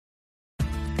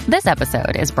This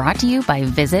episode is brought to you by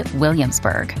Visit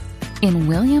Williamsburg. In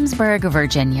Williamsburg,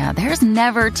 Virginia, there's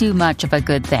never too much of a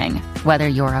good thing. Whether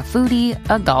you're a foodie,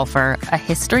 a golfer, a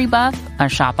history buff, a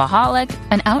shopaholic,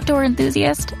 an outdoor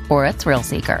enthusiast, or a thrill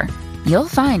seeker, you'll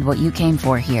find what you came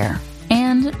for here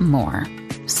and more.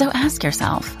 So ask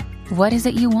yourself, what is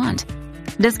it you want?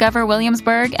 Discover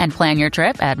Williamsburg and plan your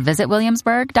trip at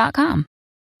visitwilliamsburg.com.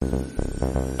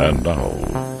 And now,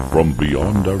 from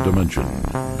beyond our dimension,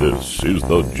 this is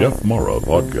the Jeff Mara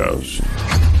Podcast.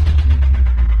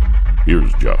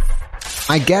 Here's Jeff.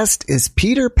 My guest is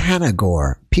Peter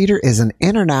Panagore. Peter is an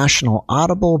international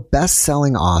Audible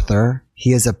best-selling author.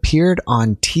 He has appeared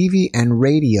on TV and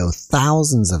radio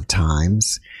thousands of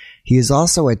times. He is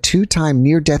also a two-time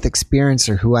near-death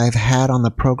experiencer who I've had on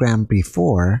the program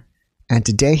before. And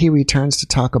today he returns to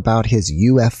talk about his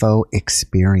UFO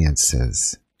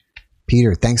experiences.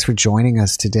 Peter, thanks for joining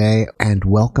us today and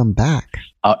welcome back.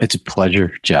 It's a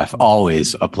pleasure, Jeff.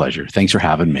 Always a pleasure. Thanks for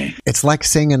having me. It's like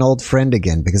seeing an old friend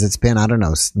again because it's been,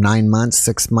 9 months,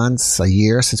 6 months, a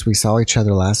year since we saw each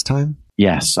other last time.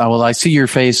 Yes. Well, I see your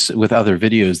face with other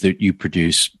videos that you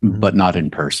produce, but not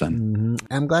in person.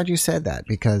 I'm glad you said that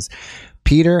because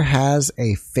Peter has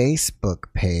a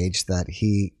Facebook page that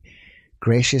he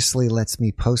graciously lets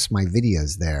me post my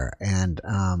videos there. And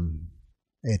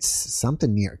it's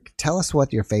something near. Tell us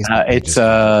what your Facebook page is.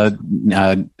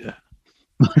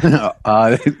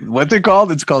 What's it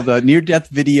called? It's called Near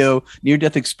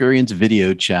Death Experience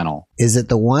Video Channel. Is it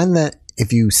the one that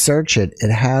if you search it,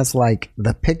 it has like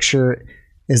the picture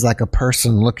is like a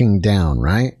person looking down,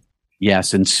 right?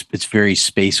 Yes, and it's very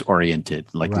space oriented,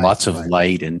 like lots of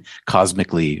light and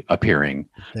cosmically appearing.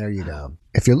 There you go.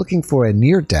 If you're looking for a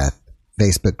near death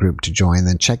Facebook group to join,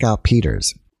 then check out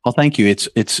Peter's. Well, thank you.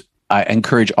 I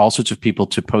encourage all sorts of people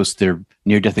to post their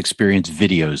near-death experience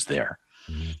videos there.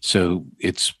 So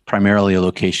it's primarily a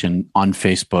location on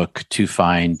Facebook to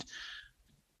find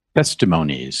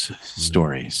testimonies,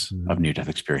 stories of near-death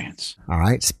experience. All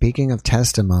right. Speaking of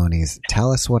testimonies,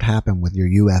 tell us what happened with your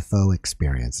UFO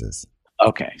experiences.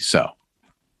 Okay. So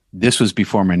this was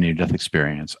before my near-death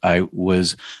experience. I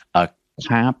was a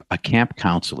camp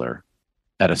counselor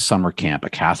at a summer camp, a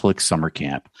Catholic summer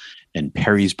camp in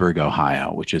Perrysburg,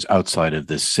 Ohio, which is outside of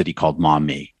this city called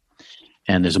Maumee.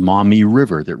 And there's a Maumee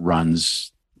River that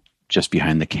runs just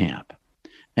behind the camp.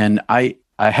 And I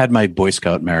had my Boy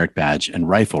Scout merit badge and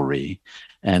riflery.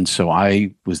 And so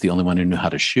I was the only one who knew how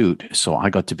to shoot. So I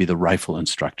got to be the rifle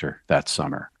instructor that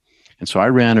summer. And so I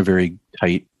ran a very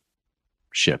tight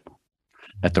ship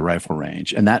at the rifle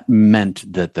range. And that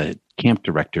meant that the camp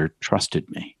director trusted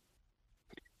me,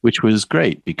 which was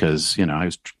great because, I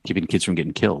was keeping kids from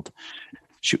getting killed,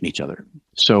 shooting each other.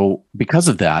 So because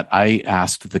of that, I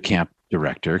asked the camp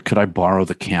director, could I borrow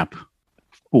the camp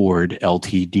Ford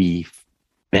LTD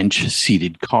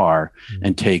bench-seated car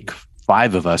and take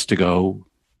 5 of us to go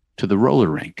to the roller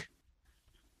rink,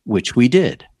 which we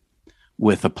did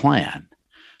with a plan.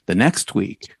 The next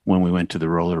week, when we went to the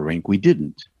roller rink, we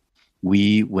didn't.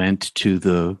 We went to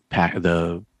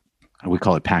we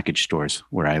call it package stores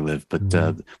where I live, but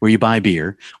where you buy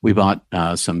beer. We bought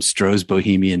some Stroh's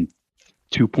Bohemian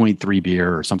 2.3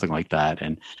 beer or something like that.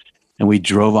 And we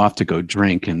drove off to go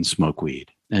drink and smoke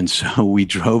weed. And so we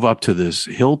drove up to this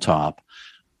hilltop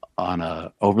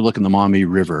overlooking the Maumee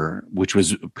River, which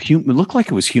was it looked like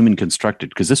it was human constructed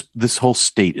because this whole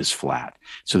state is flat.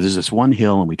 So there's this one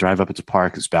hill and we drive up. It's a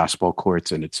park, it's basketball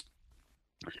courts, and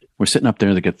we're sitting up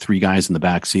there. They got 3 guys in the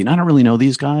back seat. And I don't really know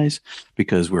these guys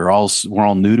because we're all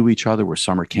new to each other. We're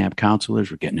summer camp counselors.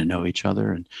 We're getting to know each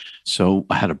other. And so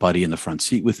I had a buddy in the front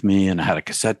seat with me, and I had a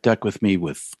cassette deck with me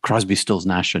with Crosby, Stills,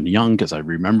 Nash and Young because I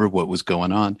remember what was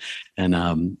going on.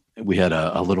 And we had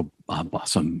a little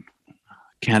some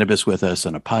cannabis with us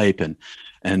and a pipe,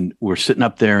 and we're sitting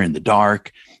up there in the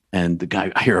dark. And the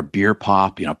guy, I hear a beer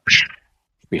pop,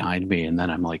 behind me, and then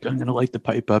I'm like, I'm gonna light the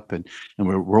pipe up, and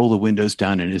we roll the windows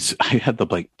down, and I had the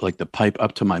the pipe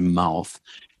up to my mouth,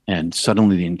 and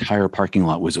suddenly the entire parking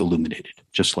lot was illuminated,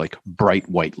 just like bright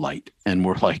white light, and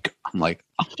I'm like, I'm like,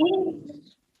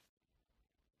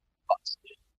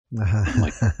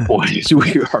 boys,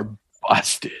 we are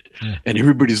busted, and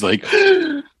everybody's like,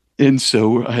 and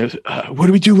so what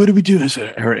do we do? What do we do? I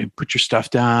said, all right, put your stuff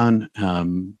down,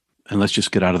 and let's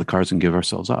just get out of the cars and give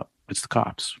ourselves up. It's the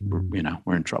cops.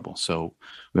 We're in trouble. So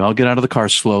we all get out of the car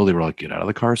slowly. We're like, get out of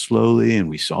the car slowly. And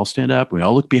we all stand up. We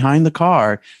all look behind the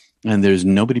car and there's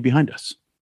nobody behind us.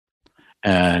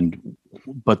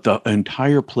 But the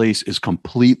entire place is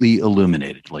completely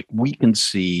illuminated. Like we can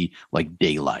see like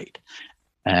daylight.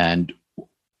 And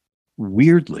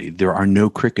weirdly, there are no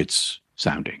crickets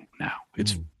sounding now.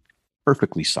 It's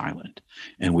perfectly silent.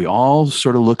 And we all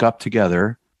sort of look up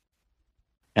together,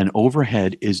 and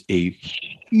overhead is a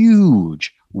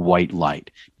huge white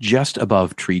light just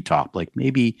above treetop, like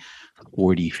maybe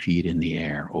 40 feet in the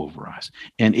air over us.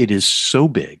 And it is so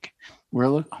big.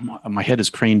 My head is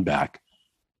craned back.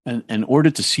 And in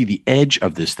order to see the edge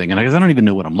of this thing, and I don't even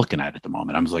know what I'm looking at the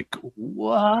moment. I'm like,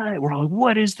 what? We're all like,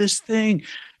 what is this thing?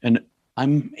 And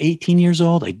I'm 18 years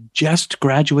old. I just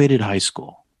graduated high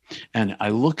school. And I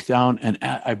look down and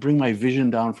I bring my vision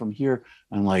down from here.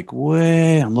 I'm like,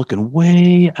 I'm looking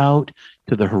way out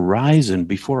to the horizon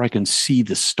before I can see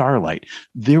the starlight.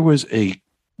 There was a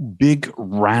big,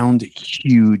 round,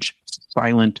 huge,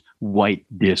 silent white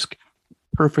disc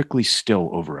perfectly still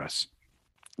over us,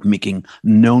 making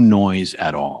no noise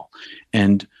at all.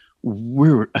 And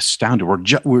we're astounded.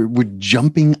 We're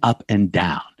jumping up and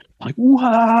down. Like,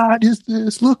 what is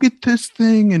this? Look at this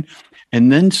thing.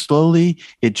 And then slowly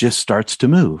it just starts to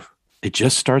move. It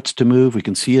just starts to move. We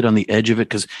can see it on the edge of it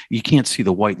because you can't see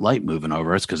the white light moving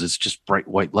over us because it's just bright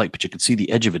white light, but you can see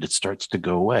the edge of it. It starts to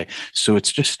go away. So it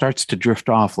just starts to drift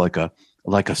off like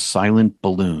a silent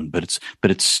balloon, but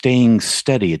it's staying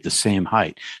steady at the same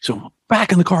height. So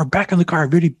back in the car,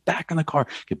 really back in the car,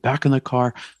 get back in the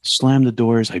car, slam the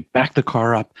doors. I back the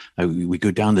car up. We go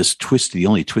down this the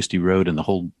only twisty road in the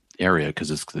whole area because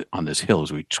it's on this hill.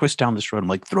 So we twist down this road. I'm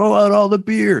like, throw out all the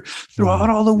beer, throw out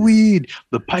all the weed.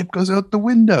 The pipe goes out the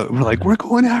window. We're like, we're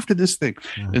going after this thing.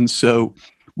 And so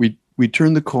we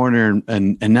turn the corner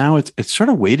and now it's sort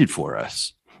of waited for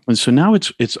us. And so now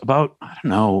it's about, I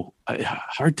don't know,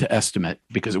 hard to estimate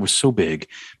because it was so big,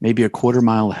 maybe a quarter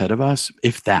mile ahead of us,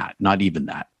 if that, not even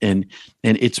that. And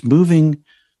it's moving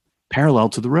parallel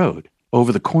to the road,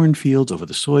 over the cornfields, over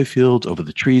the soy fields, over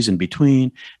the trees in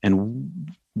between.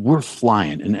 And we're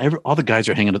flying and all the guys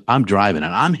are I'm driving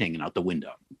and I'm hanging out the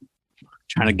window,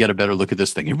 trying to get a better look at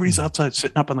this thing. Everybody's outside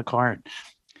sitting up in the car.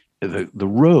 The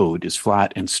road is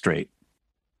flat and straight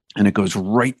and it goes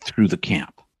right through the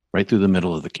camp. Right through the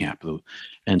middle of the camp.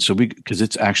 And so because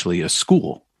it's actually a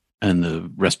school and the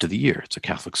rest of the year, it's a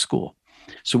Catholic school.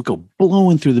 So we go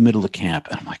blowing through the middle of the camp.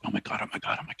 And I'm like, oh my God.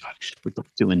 We're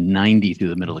doing 90 through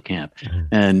the middle of camp.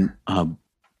 And,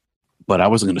 but I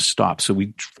wasn't going to stop. So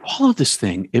we followed this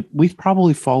thing. We've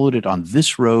probably followed it on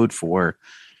this road for,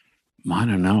 I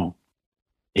don't know,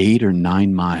 8 or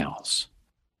 9 miles,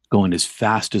 going as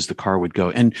fast as the car would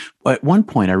go. And at one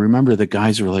point, I remember the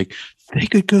guys were like, they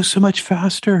could go so much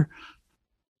faster.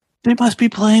 They must be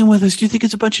playing with us. Do you think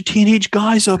it's a bunch of teenage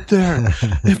guys up there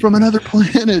from another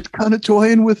planet kind of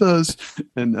toying with us?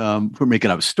 And we're making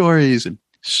up stories. And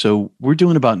so we're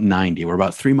doing about 90. We're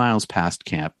about 3 miles past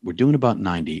camp. We're doing about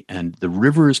 90. And the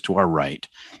river is to our right.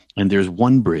 And there's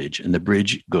one bridge. And the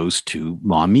bridge goes to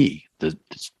Maumee, the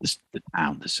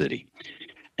town, the city.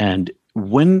 And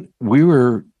when we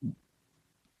were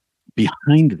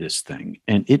behind this thing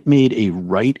and it made a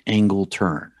right angle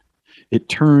turn. It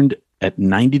turned at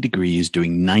 90 degrees,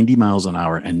 doing 90 miles an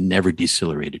hour and never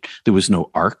decelerated. There was no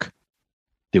arc.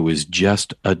 There was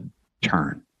just a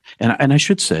turn. And I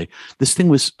should say, this thing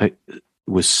was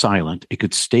silent. It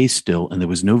could stay still and there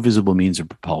was no visible means of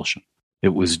propulsion.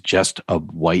 It was just a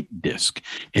white disc.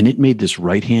 And it made this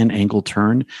right-hand angle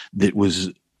turn that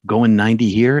was going 90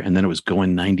 here and then it was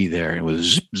going 90 there. It was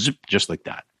zip, zip, just like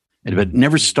that. And it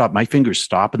never stopped. My fingers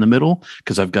stop in the middle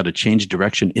because I've got to change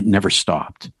direction. It never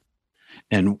stopped.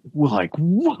 And we're like,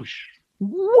 whoosh,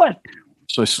 what?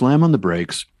 So I slam on the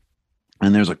brakes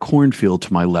and there's a cornfield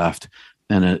to my left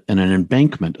and an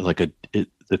embankment,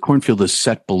 the cornfield is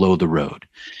set below the road.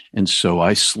 And so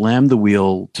I slam the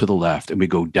wheel to the left and we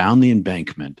go down the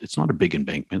embankment. It's not a big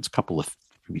embankment. It's a couple of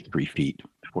maybe 3 feet,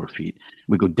 4 feet.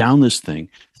 We go down this thing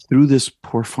through this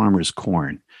poor farmer's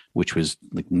corn, which was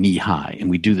like knee high. And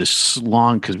we do this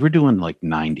long because we're doing like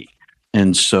 90.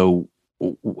 And so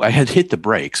I had hit the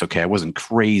brakes. Okay. I wasn't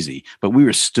crazy, but we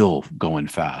were still going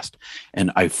fast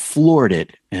and I floored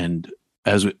it. And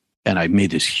I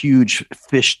made this huge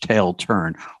fishtail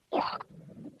turn,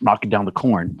 knocking down the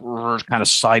corn, kind of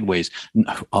sideways.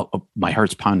 My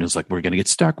heart's pounding. It's like, we're going to get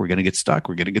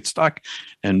stuck.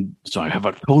 And so I have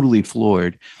it totally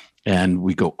floored and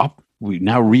we go up. We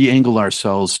now re-angle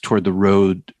ourselves toward the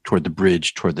road, toward the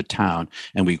bridge, toward the town,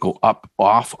 and we go up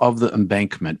off of the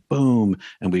embankment, boom,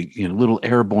 and we, little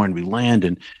airborne, we land,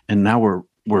 and now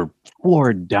we're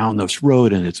floored down this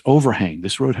road, and it's overhang.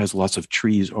 This road has lots of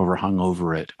trees overhung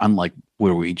over it, unlike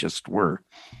where we just were.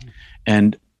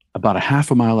 And about a half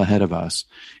a mile ahead of us,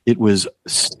 it was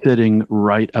sitting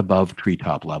right above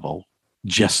treetop level,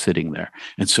 just sitting there.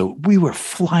 And so we were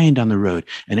flying down the road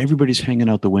and everybody's hanging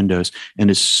out the windows. And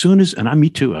as soon as, and me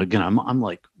too, again, I'm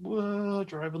like, whoa,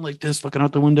 driving like this, looking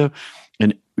out the window.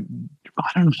 And I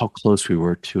don't know how close we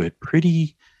were to it.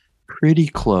 Pretty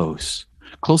close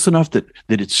enough that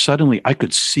it suddenly, I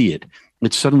could see it.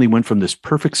 It suddenly went from this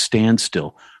perfect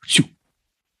standstill,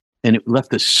 and it left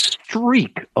this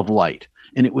streak of light,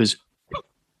 and it was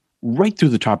right through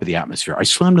the top of the atmosphere. I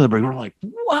slammed on the brake. We're like,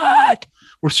 what?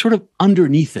 We're sort of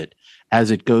underneath it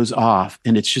as it goes off,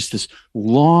 and it's just this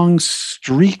long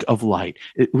streak of light.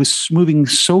 It was moving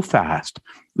so fast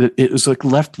that it was like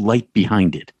left light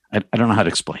behind it. I don't know how to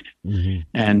explain it.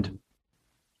 Mm-hmm.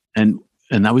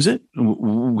 And that was it.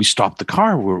 We stopped the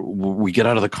car. We get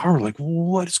out of the car. We're like,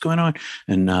 what is going on?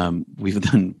 And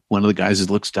one of the guys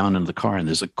looks down into the car, and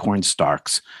there's like corn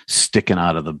stalks sticking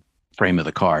out of the frame of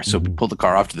the car. So we pull the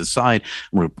car off to the side.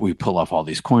 We pull off all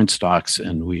these corn stalks,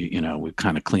 and we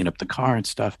kind of clean up the car and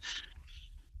stuff.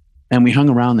 And we hung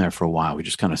around there for a while. We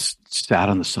just kind of sat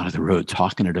on the side of the road,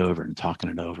 talking it over.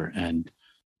 And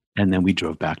then we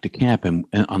drove back to camp. And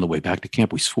on the way back to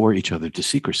camp, we swore each other to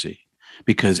secrecy.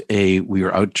 Because A, we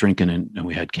were out drinking and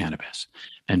we had cannabis,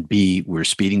 and B, we were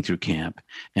speeding through camp,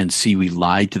 and C, we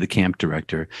lied to the camp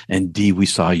director, and D, we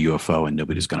saw a UFO and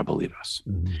nobody's going to believe us.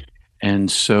 Mm-hmm.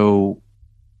 And so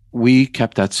we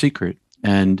kept that secret.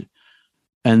 And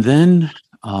then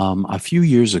a few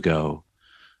years ago,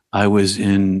 I was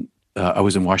in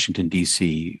Washington,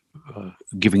 D.C.,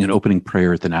 giving an opening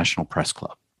prayer at the National Press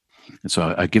Club. And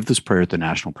so I give this prayer at the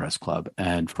National Press Club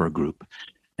and for a group.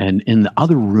 And in the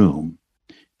other room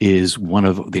is one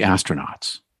of the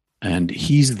astronauts. And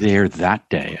he's there that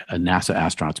day, a NASA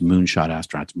astronaut, moonshot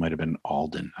astronaut, might have been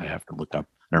Alden. I have to look up.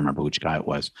 I don't remember which guy it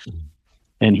was.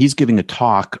 And he's giving a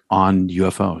talk on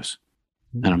UFOs.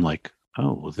 And I'm like,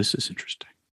 oh, well, this is interesting.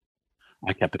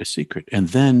 I kept it a secret. And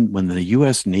then when the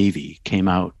U.S. Navy came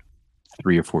out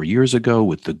 3 or 4 years ago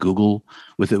with the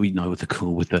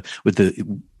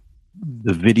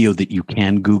video that you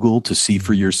can Google to see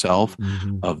for yourself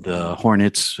of the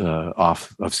Hornets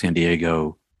off of San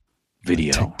Diego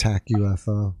video. Tic Tac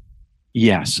UFO.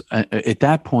 Yes. At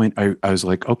that point, I was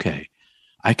like, okay,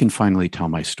 I can finally tell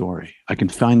my story. I can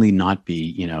finally not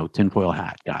be, tinfoil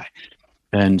hat guy.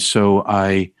 And so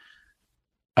I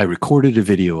recorded a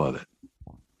video of it.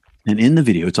 And in the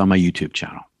video, it's on my YouTube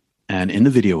channel. And in the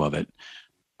video of it,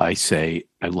 I say,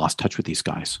 I lost touch with these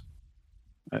guys.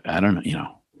 I don't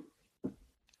know,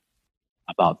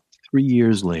 About 3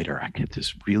 years later, I get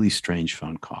this really strange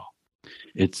phone call.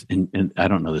 And I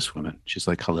don't know this woman. She's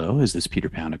like, hello, is this Peter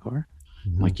Panagore?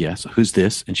 I'm like, yes. Who's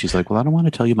this? And she's like, well, I don't want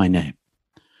to tell you my name.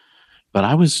 But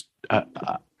I was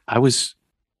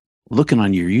looking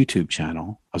on your YouTube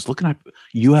channel. I was looking up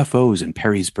UFOs in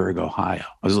Perrysburg, Ohio.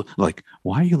 I was like,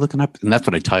 why are you looking up? And that's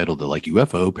what I titled it, like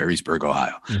UFO Perrysburg,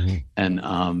 Ohio. Mm-hmm.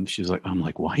 And she was like, I'm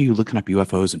like, why are you looking up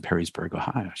UFOs in Perrysburg,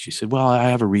 Ohio? She said, well, I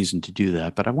have a reason to do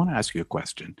that, but I want to ask you a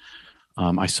question.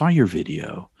 I saw your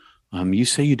video. You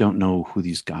say you don't know who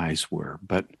these guys were,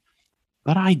 but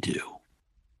I do.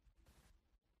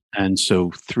 And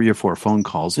so 3 or 4 phone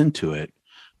calls into it,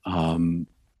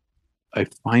 I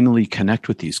finally connect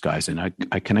with these guys, and I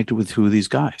connected with 2 of these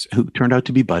guys who turned out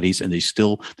to be buddies, and they're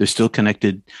still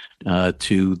connected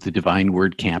to the Divine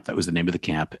Word Camp. That was the name of the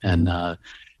camp, and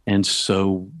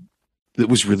so it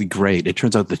was really great. It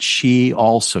turns out that she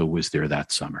also was there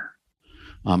that summer.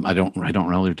 I don't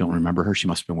remember her. She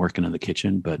must have been working in the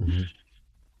kitchen, but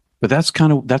that's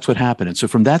what happened. And so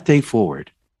from that day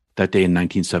forward, that day in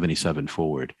 1977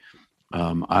 forward,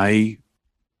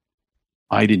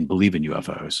 I didn't believe in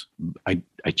UFOs. I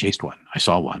chased one. I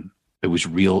saw one. It was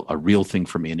a real thing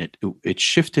for me, and it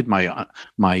shifted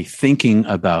my thinking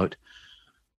about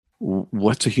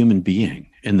what's a human being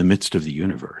in the midst of the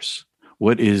universe.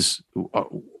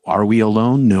 Are we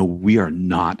alone? No, we are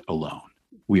not alone.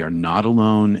 We are not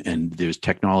alone, and there's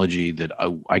technology that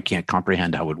I can't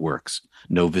comprehend how it works.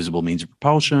 No visible means of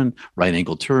propulsion,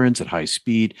 right-angle turns at high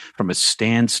speed, from a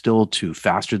standstill to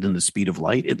faster than the speed of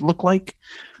light, it looked like.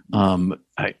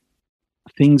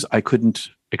 Things I couldn't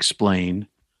explain,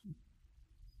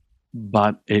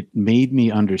 but it made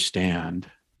me understand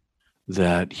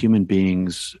that human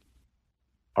beings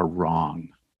are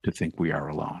wrong to think we are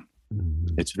alone.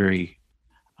 Mm-hmm. It's very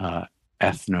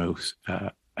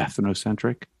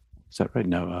ethnocentric. Is that right?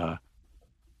 No,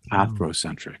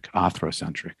 Athrocentric.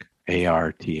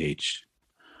 ARTH.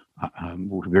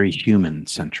 We're very human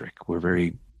centric. We're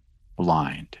very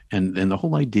blind, and the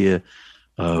whole idea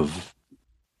of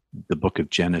the book of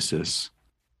Genesis,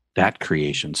 that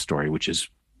creation story, which is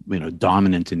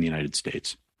dominant in the United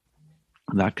States,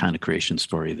 that kind of creation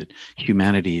story, that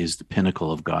humanity is the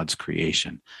pinnacle of God's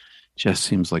creation, just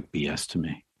seems like BS to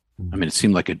me. I mean, it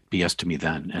seemed like a BS to me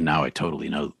then, and now I totally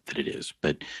know that it is.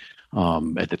 But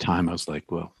at the time, I was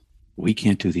like, well, we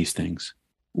can't do these things.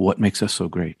 What makes us so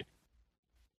great?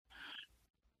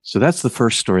 So that's the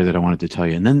first story that I wanted to tell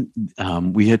you. And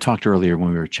then we had talked earlier when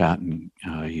we were chatting.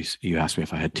 You asked me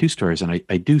if I had two stories, and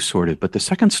I do sort of. But the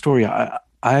second story,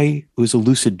 it was a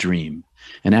lucid dream,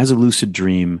 and as a lucid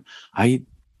dream,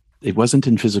 it wasn't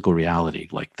in physical reality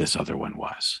like this other one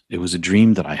was. It was a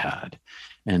dream that I had,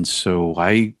 and so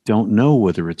I don't know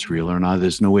whether it's real or not.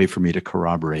 There's no way for me to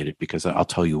corroborate it, because I'll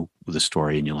tell you the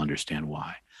story and you'll understand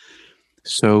why.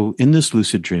 So in this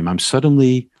lucid dream, I'm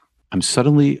suddenly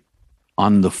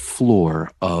on the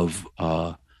floor of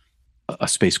a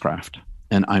spacecraft,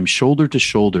 and I'm shoulder to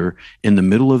shoulder in the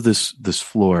middle of this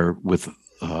floor with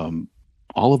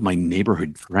all of my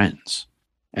neighborhood friends,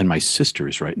 and my sister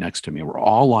is right next to me. We're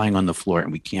all lying on the floor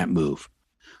and we can't move.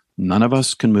 None of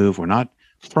us can move. We're not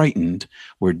frightened.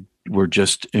 We're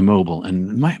just immobile,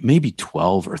 and maybe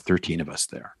 12 or 13 of us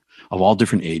there, of all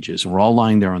different ages. And we're all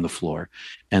lying there on the floor,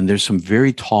 and there's some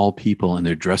very tall people, and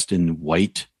they're dressed in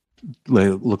white. They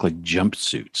look like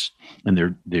jumpsuits,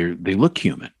 and they look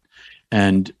human,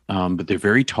 and but they're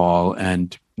very tall,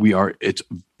 and it's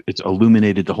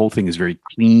illuminated. The whole thing is very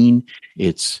clean.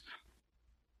 I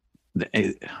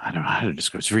don't know how to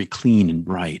describe it. It's very clean and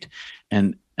bright,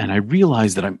 and I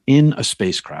realize that I'm in a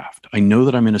spacecraft. I know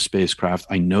that I'm in a spacecraft.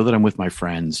 I know that I'm with my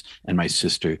friends and my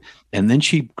sister, and then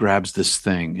she grabs this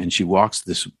thing and she walks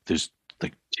this. There's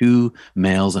like two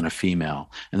males and a female.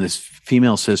 And this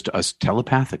female says to us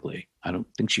telepathically, I don't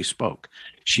think she spoke.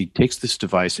 She takes this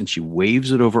device and she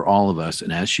waves it over all of us.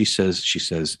 And as she says,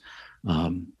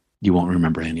 you won't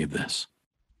remember any of this.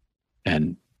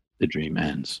 And the dream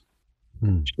ends.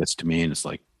 She gets to me and it's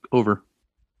like, over.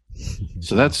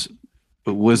 So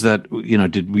was that,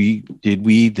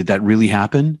 did that really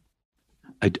happen?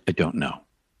 I don't know.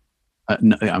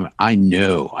 No, I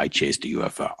know I chased a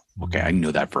UFO. Okay, I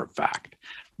know that for a fact.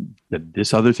 That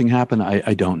this other thing happened,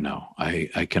 I don't know.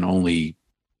 I can only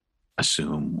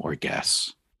assume or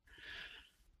guess.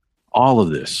 All of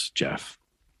this, Jeff,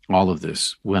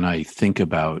 when I think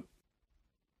about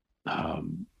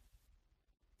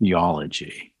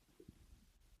theology,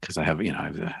 because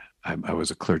I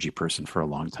was a clergy person for a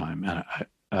long time,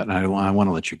 and I want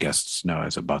to let your guests know, I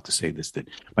was about to say this, that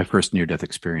my first near-death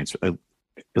experience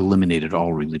eliminated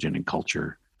all religion and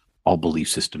culture, all belief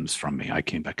systems from me. I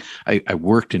came back. I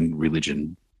worked in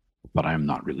religion, but I am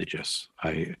not religious.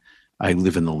 I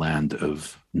live in the land,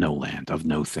 of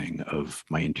no thing, of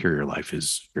my interior life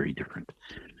is very different.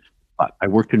 But I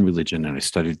worked in religion and I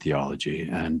studied theology,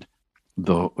 and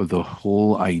the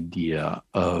whole idea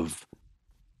of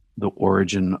the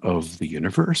origin of the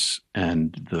universe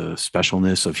and the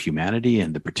specialness of humanity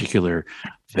and the particular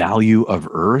value of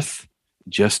Earth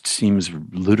just seems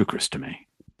ludicrous to me.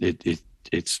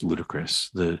 It's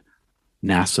ludicrous. The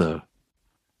NASA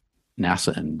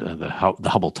and the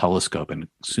Hubble telescope, and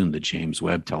soon the James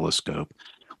Webb telescope,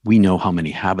 we know how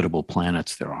many habitable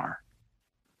planets there are.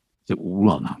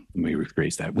 Well, no, let me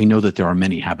rephrase that. We know that there are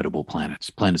many habitable planets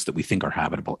that we think are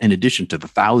habitable, in addition to the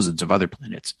thousands of other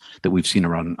planets that we've seen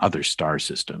around other star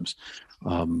systems.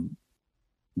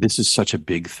 This is such a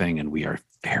big thing, and we are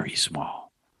very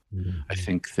small. Mm-hmm. I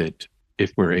think that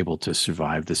if we're able to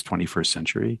survive this 21st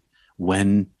century,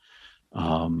 when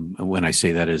I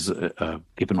say that is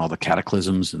given all the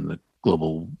cataclysms and the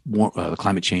global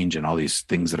climate change and all these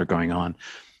things that are going on,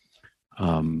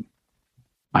 I'm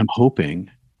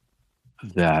hoping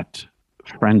that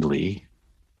friendly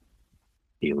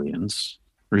aliens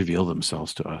reveal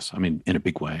themselves to us. I mean, in a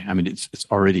big way. I mean, it's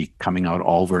already coming out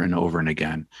over and over and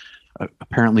again.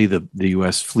 Apparently, the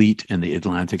U.S. fleet in the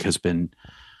Atlantic has been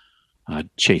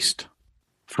chased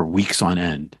for weeks on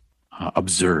end,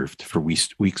 observed for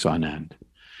weeks on end.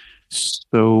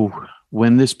 So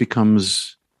when this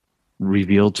becomes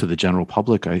revealed to the general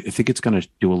public, I think it's going to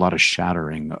do a lot of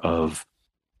shattering of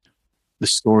the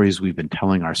stories we've been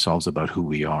telling ourselves about who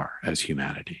we are as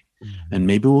humanity. Mm-hmm. And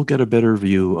maybe we'll get a better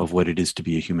view of what it is to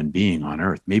be a human being on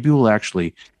Earth. Maybe we'll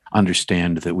actually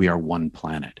understand that we are one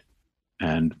planet.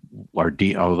 And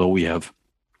although we have,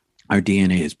 our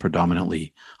DNA is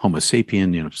predominantly Homo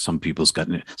sapien, some people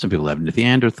have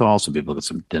Neanderthal, some people have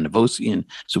some Denisovans.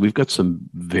 So we've got some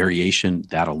variation.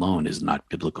 That alone is not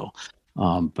biblical.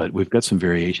 But we've got some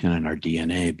variation in our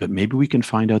DNA. But maybe we can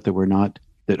find out that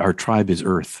that our tribe is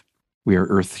Earth. We are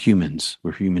Earth humans.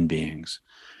 We're human beings.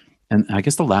 And I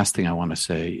guess the last thing I want to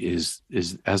say is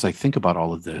as I think about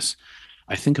all of this,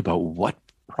 I think about what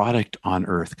product on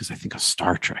Earth, because I think of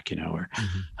Star Trek, or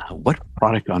what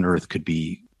product on Earth could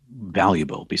be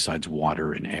valuable besides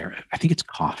water and air? I think it's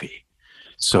coffee.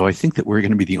 So I think that we're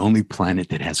going to be the only planet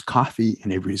that has coffee,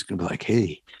 and everybody's going to be like,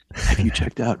 hey, have you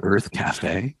checked out Earth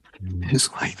Cafe?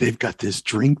 It's like they've got this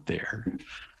drink there.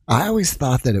 I always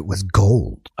thought that it was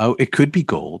gold. Oh, it could be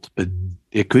gold, but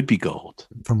it could be gold.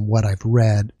 From what I've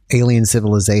read, alien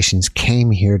civilizations came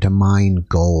here to mine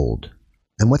gold.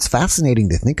 And what's fascinating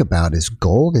to think about is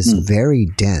gold is very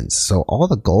dense. So all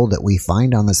the gold that we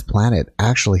find on this planet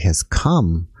actually has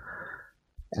come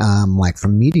like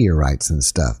from meteorites and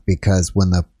stuff, because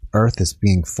when the Earth is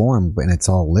being formed and it's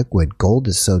all liquid, gold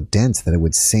is so dense that it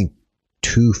would sink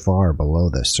too far below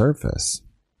the surface.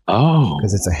 Oh,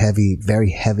 because it's a heavy, very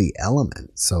heavy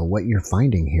element. So what you're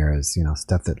finding here is,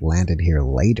 stuff that landed here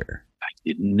later. I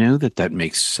didn't know that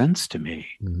makes sense to me.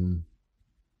 Mm-hmm.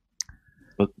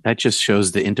 But that just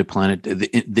shows the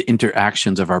the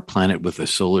interactions of our planet with the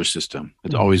solar system.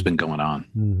 It's always been going on.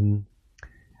 Mm-hmm.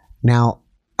 Now,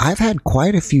 I've had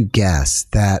quite a few guests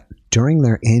that during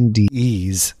their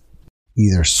NDEs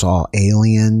either saw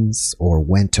aliens or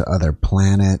went to other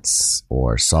planets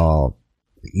or saw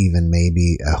even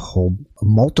maybe a whole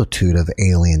multitude of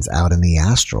aliens out in the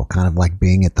astral, kind of like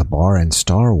being at the bar in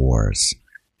Star Wars.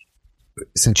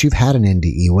 Since you've had an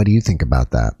NDE, what do you think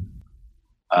about that?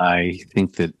 I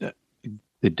think that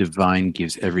the divine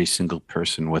gives every single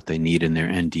person what they need in their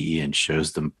NDE and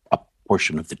shows them a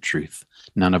portion of the truth.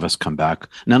 None of us come back.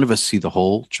 None of us see the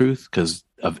whole truth because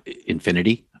of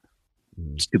infinity.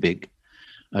 It's too big.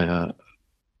 I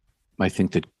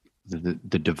think that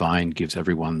the divine gives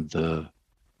everyone the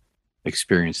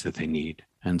experience that they need.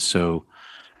 And so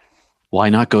why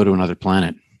not go to another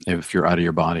planet if you're out of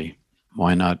your body?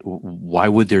 Why not? Why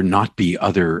would there not be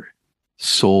other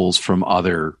souls from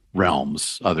other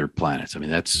realms, other planets? I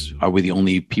mean, are we the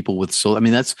only people with soul? I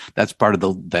mean, that's part of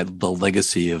the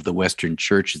legacy of the Western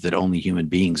Church, is that only human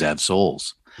beings have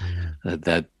souls.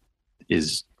 That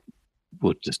is,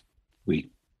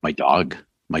 my dog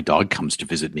comes to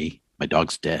visit me. My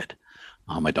dog's dead.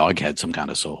 My dog had some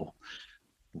kind of soul.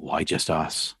 Why just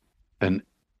us? And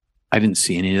I didn't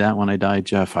see any of that when I died,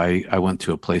 Jeff. I went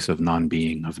to a place of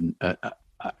non-being.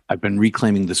 I've been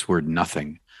reclaiming this word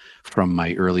nothing from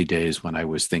my early days when I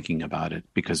was thinking about it,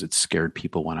 because it scared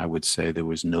people when I would say there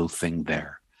was no thing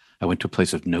there. I went to a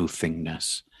place of no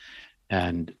thingness,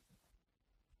 and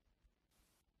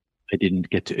I didn't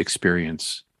get to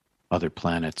experience other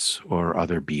planets or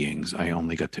other beings. I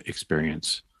only got to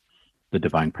experience the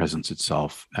divine presence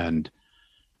itself, and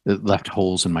it left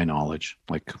holes in my knowledge.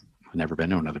 Like, I've never been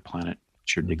to another planet.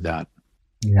 Sure dig that.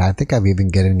 Yeah, I think I've even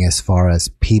getting as far as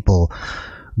people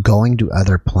going to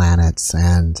other planets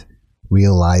and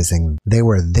realizing they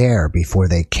were there before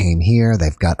they came here.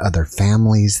 They've got other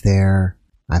families there.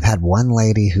 I've had one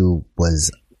lady who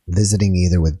was visiting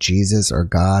either with Jesus or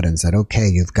God and said, okay,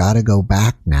 you've got to go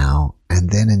back now. And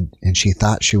then, and she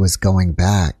thought she was going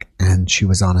back, and she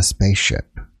was on a spaceship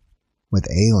with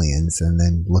aliens, and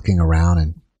then looking around,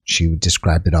 and she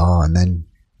described it all. And then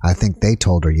I think they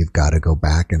told her, you've got to go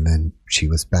back. And then she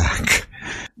was back.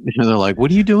 They're like,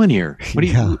 what are you doing here? What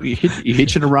are you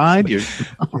hitching a ride?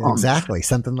 Exactly.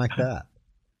 Something like that.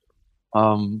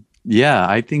 Yeah,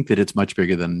 I think that it's much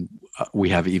bigger than we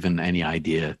have even any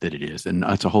idea that it is. And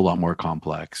it's a whole lot more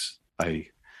complex. When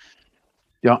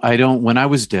I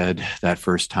was dead that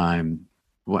first time,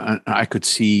 I could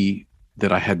see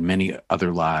that I had many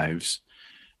other lives.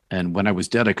 And when I was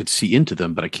dead, I could see into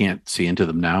them, but I can't see into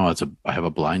them now. I have a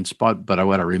blind spot. But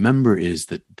what I remember is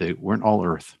that they weren't all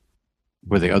Earth.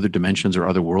 Were they other dimensions or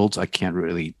other worlds? I can't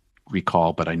really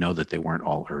recall, but I know that they weren't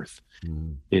all Earth.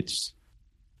 It's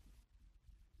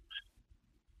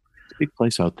a big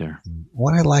place out there.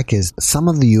 What I like is some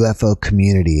of the UFO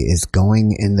community is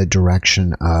going in the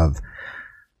direction of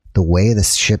the way the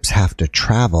ships have to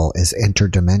travel is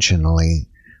interdimensionally,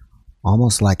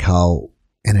 almost like how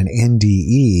in an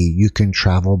NDE, you can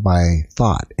travel by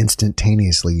thought.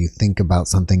 Instantaneously, you think about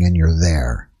something and you're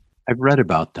there. I've read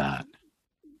about that.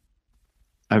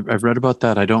 I've read about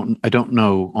that. I don't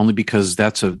know, only because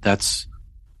that's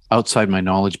outside my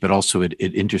knowledge, but also it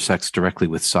intersects directly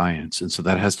with science. And so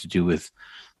that has to do with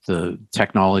the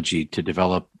technology to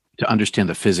understand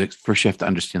the physics. First, you have to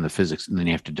understand the physics, and then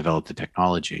you have to develop the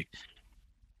technology.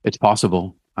 It's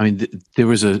possible. I mean, there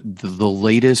was the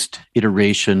latest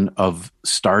iteration of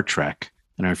Star Trek.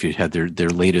 I don't know if you had their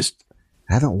latest.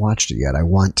 I haven't watched it yet. I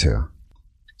want to.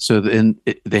 So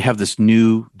they have this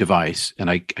new device, and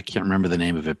I can't remember the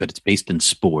name of it, but it's based in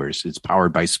spores. It's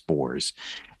powered by spores,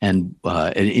 and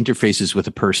it interfaces with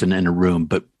a person in a room.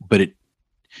 But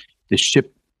the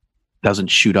ship doesn't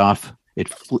shoot off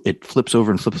It flips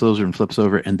over and flips over and flips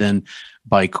over, and then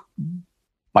by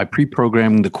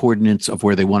pre-programming the coordinates of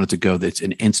where they want it to go, that's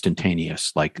an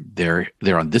instantaneous. Like they're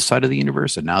on this side of the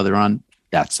universe, and now they're on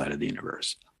that side of the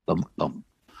universe. Thump, thump.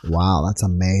 Wow, that's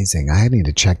amazing. I need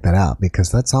to check that out,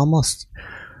 because that's almost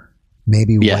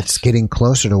maybe what's getting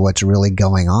closer to what's really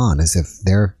going on, is if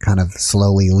they're kind of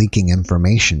slowly leaking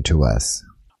information to us.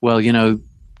 Well,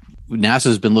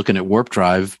 NASA's been looking at warp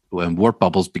drive and warp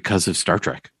bubbles because of Star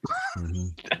Trek.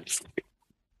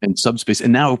 And subspace.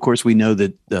 And now, of course, we know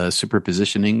that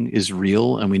superpositioning is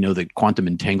real, and we know that quantum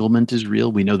entanglement is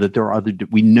real. We know that there are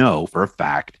we know for a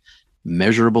fact,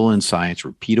 measurable in science,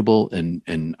 repeatable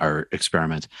in our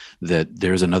experiments, that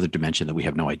there's another dimension that we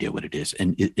have no idea what it is.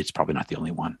 And it's probably not the only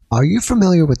one. Are you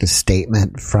familiar with the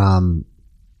statement from,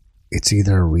 it's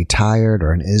either a retired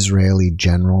or an Israeli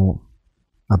general,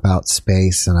 about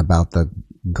space and about the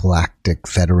Galactic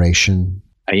Federation?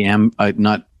 I am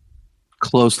not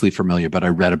closely familiar, but I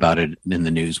read about it in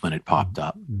the news when it popped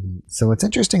up. So it's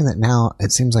interesting that now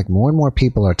it seems like more and more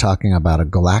people are talking about a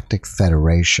Galactic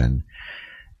Federation.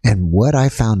 And what I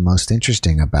found most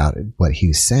interesting about it, what he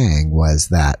was saying, was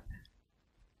that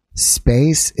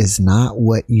space is not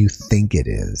what you think it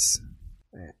is.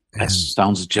 That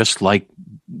sounds just like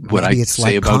what I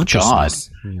say about God.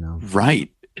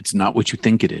 Right. It's not what you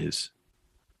think it is.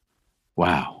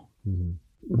 Wow. Mm-hmm.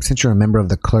 Since you're a member of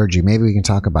the clergy, maybe we can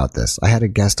talk about this. I had a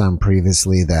guest on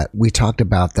previously that we talked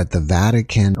about that the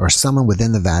Vatican, or someone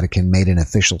within the Vatican, made an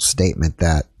official statement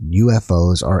that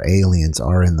UFOs or aliens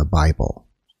are in the Bible.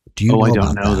 Do you know I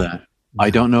about don't know that. I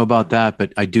don't know about that,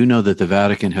 but I do know that the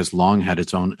Vatican has long had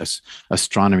its own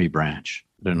astronomy branch.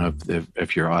 I don't know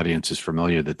if your audience is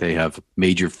familiar that they have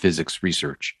major physics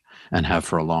research and have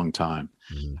for a long time,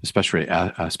 especially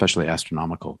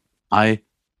astronomical. I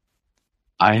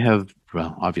have,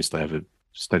 well, obviously I've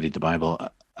studied the Bible.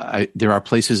 There are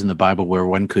places in the Bible where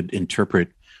one could interpret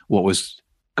what was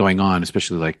going on,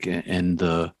 especially like in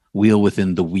the wheel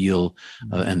within the wheel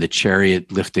and the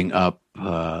chariot lifting up.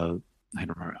 I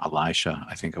don't remember, Elisha,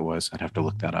 I think it was. I'd have to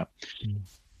look that up.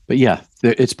 But yeah,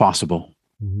 it's possible.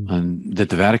 And that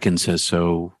the Vatican says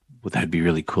so. Well, that'd be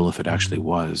really cool if it actually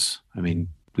was. I mean,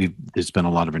 there's been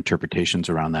a lot of interpretations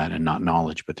around that and not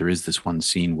knowledge, but there is this one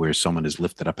scene where someone is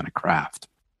lifted up in a craft.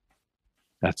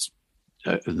 That's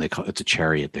they call it's a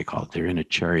chariot. They call it. They're in a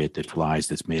chariot that flies,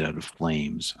 that's made out of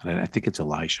flames. I think it's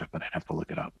Elisha, but I'd have to look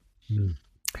it up.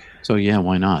 So yeah,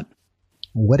 why not?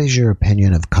 What is your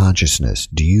opinion of consciousness?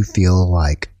 Do you feel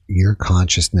like your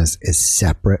consciousness is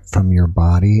separate from your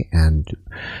body and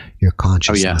your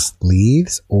consciousness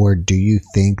leaves? Or do you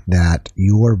think that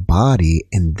your body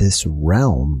in this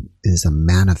realm is a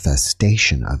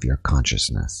manifestation of your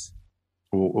consciousness?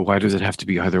 Why does it have to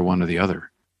be either one or the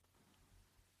other?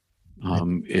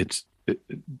 It's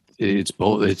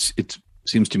both. It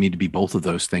seems to me to be both of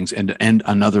those things, and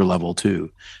another level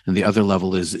too. And the other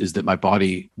level is that my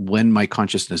body, when my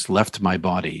consciousness left my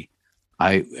body,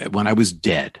 when I was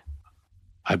dead,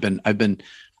 I've been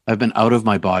out of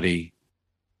my body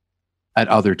at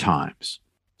other times.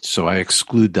 So I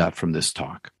exclude that from this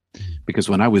talk, because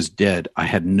when I was dead, I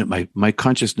had my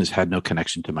consciousness had no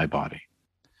connection to my body,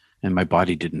 and my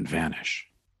body didn't vanish.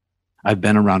 I've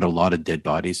been around a lot of dead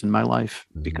bodies in my life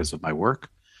because of my work.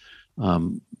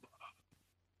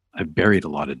 I've buried a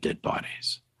lot of dead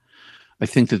bodies. I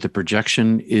think that the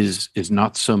projection is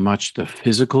not so much the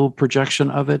physical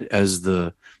projection of it as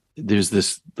there's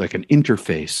this like an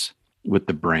interface with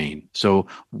the brain. So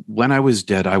when I was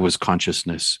dead, I was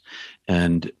consciousness.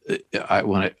 And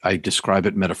when I describe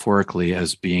it metaphorically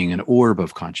as being an orb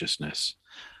of consciousness,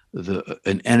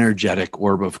 an energetic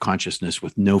orb of consciousness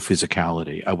with no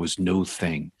physicality. I was no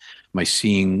thing. My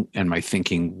seeing and my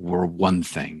thinking were one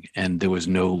thing, and there was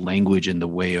no language in the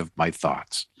way of my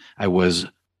thoughts. I was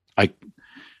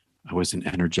an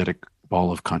energetic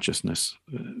ball of consciousness,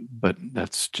 but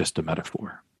that's just a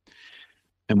metaphor.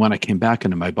 And when I came back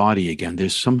into my body again,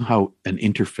 there's somehow an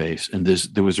interface, and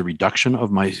there was a reduction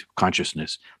of my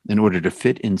consciousness. In order to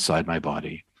fit inside my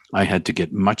body, I had to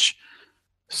get much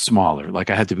smaller. Like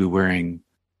I had to be wearing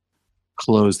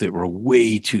clothes that were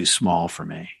way too small for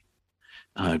me.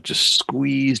 Just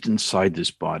squeezed inside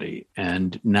this body.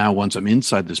 And now once I'm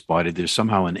inside this body, there's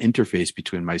somehow an interface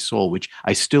between my soul, which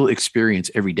I still experience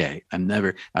every day. I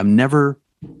am never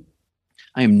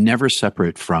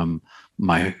separate from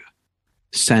my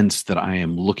sense that I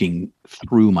am looking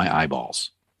through my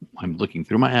eyeballs. I'm looking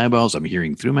through my eyeballs. I'm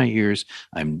hearing through my ears.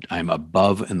 I'm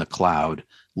above in the cloud,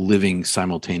 living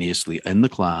simultaneously in the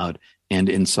cloud and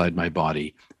inside my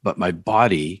body. But my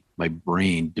body, my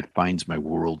brain defines my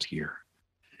world here.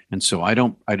 And so I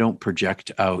don't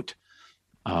project out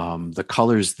the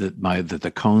colors that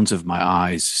the cones of my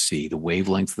eyes see, the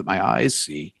wavelengths that my eyes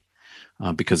see,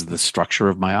 because of the structure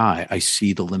of my eye, I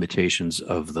see the limitations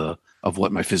of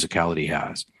what my physicality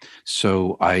has.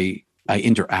 So I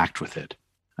interact with it.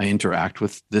 I interact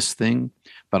with this thing,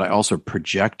 but I also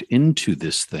project into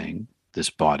this thing,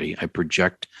 this body. I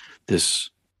project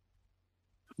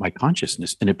my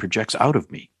consciousness, and it projects out of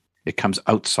me. It comes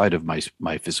outside of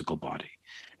my physical body.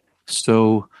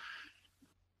 So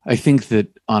I think that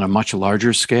on a much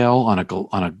larger scale, on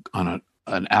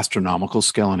an astronomical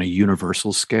scale, on a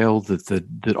universal scale,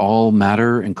 that all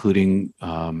matter, including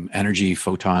energy,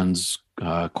 photons,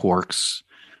 quarks,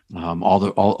 all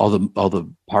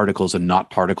the particles and not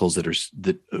particles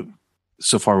that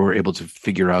so far we're able to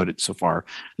figure out it so far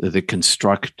that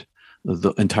construct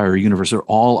the entire universe are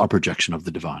all a projection of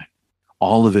the divine.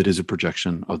 All of it is a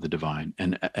projection of the divine,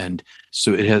 and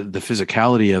so it has the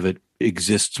physicality of it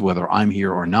exists whether I'm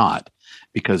here or not,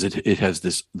 because it has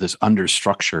this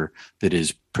understructure that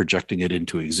is projecting it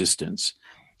into existence.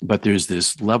 But there's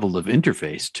this level of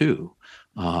interface too,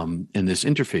 and this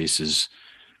interface is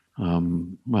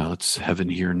it's heaven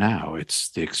here now. It's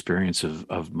the experience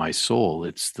of my soul.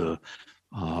 It's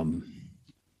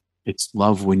it's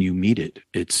love when you meet it.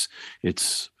 It's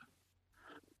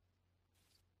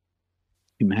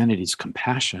humanity's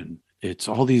compassion. It's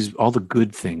all the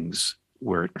good things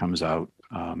where it comes out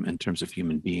in terms of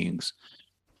human beings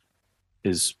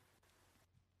is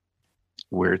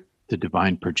where the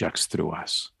divine projects through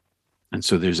us. And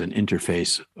so there's an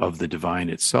interface of the divine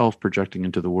itself projecting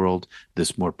into the world,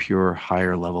 this more pure,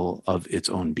 higher level of its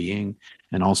own being,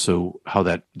 and also how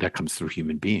that comes through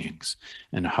human beings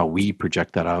and how we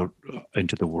project that out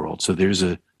into the world. So there's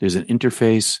an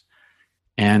interface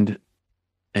and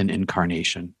an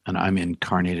incarnation, and I'm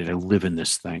incarnated. I live in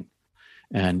this thing,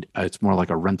 and it's more like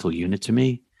a rental unit to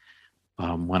me.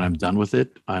 When I'm done with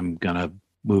it, I'm gonna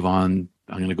move on.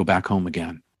 I'm gonna go back home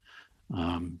again,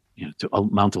 to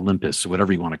Mount Olympus, or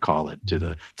whatever you want to call it,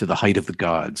 to the height of the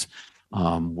gods,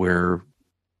 where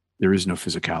there is no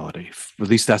physicality. At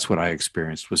least that's what I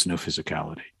experienced, was no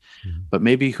physicality. Mm-hmm. But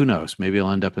maybe, who knows? Maybe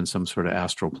I'll end up in some sort of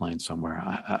astral plane somewhere.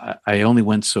 I only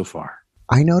went so far.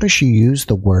 I notice you use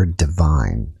the word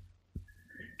divine.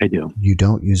 I do. You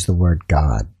don't use the word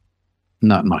God.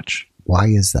 Not much. Why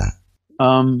is that?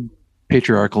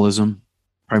 Patriarchalism,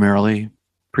 primarily,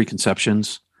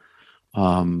 preconceptions.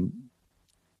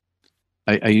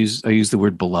 I use the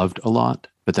word beloved a lot,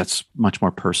 but that's much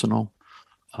more personal.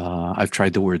 I've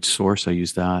tried the word source. I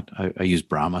use that. I use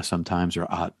Brahma sometimes, or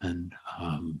Atman,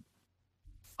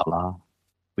 Allah,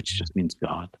 which just means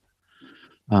God.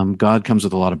 God comes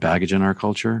with a lot of baggage in our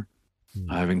culture.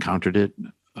 I've encountered it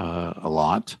a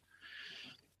lot.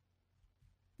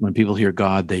 When people hear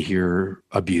God, they hear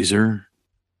abuser,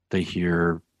 they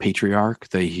hear patriarch,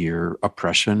 they hear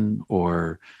oppression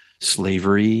or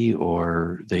slavery,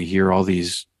 or they hear all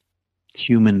these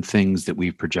human things that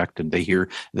we've projected. They hear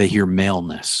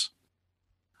maleness,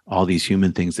 all these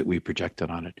human things that we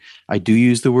projected on it. I do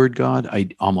use the word God. I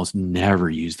almost never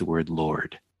use the word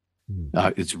Lord.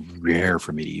 It's rare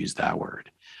for me to use that word.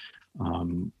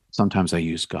 Sometimes I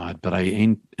use God, but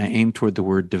I aim toward the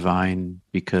word divine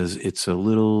because it's a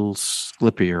little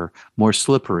more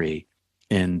slippery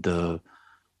in the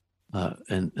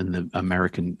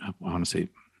American, I want to say,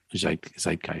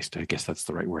 zeitgeist. I guess that's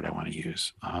the right word I want to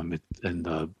use. In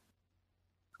the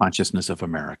consciousness of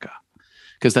America,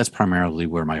 because that's primarily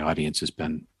where my audience has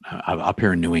been. Up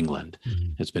here in New England,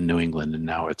 it's been New England, and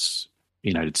now it's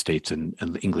United States and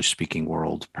the English-speaking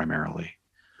world primarily.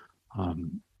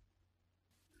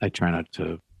 I try not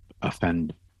to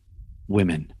offend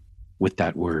women with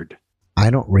that word.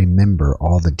 I don't remember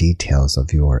all the details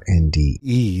of your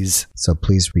NDEs, so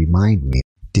please remind me.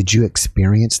 Did you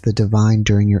experience the divine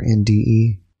during your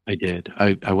NDE? I did.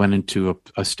 I went into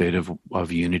a state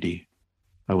of unity.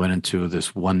 I went into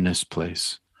this oneness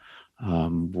place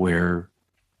where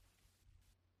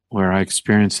I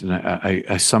experienced it.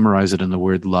 I summarize it in the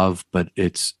word love, but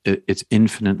it's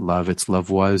infinite love. It's love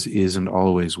was, is, and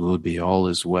always will be. All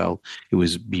is well. It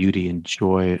was beauty and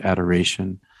joy,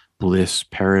 adoration, bliss,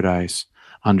 paradise,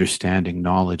 understanding,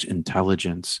 knowledge,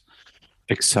 intelligence,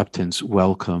 acceptance,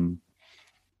 welcome,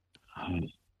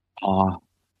 awe,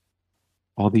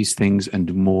 all these things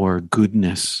and more,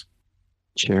 goodness,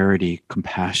 charity,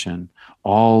 compassion,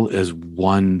 all as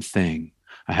one thing.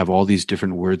 I have all these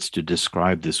different words to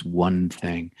describe this one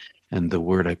thing, and the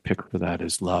word I picked for that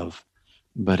is love.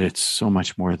 But it's so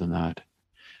much more than that.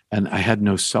 And I had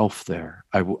no self there.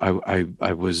 I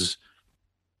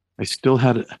still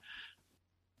had,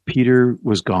 Peter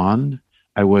was gone,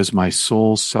 I was my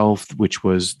soul self, which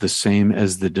was the same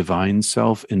as the divine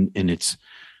self in its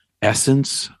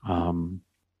essence.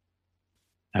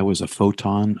 I was a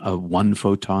photon, of one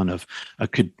photon of a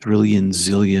quadrillion,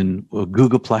 zillion, a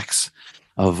googolplex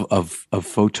of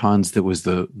photons that was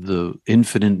the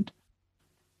infinite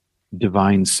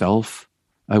divine self.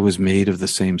 I was made of the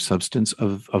same substance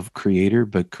of Creator,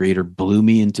 but Creator blew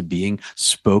me into being,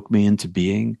 spoke me into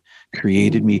being,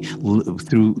 created me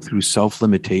through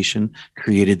self-limitation,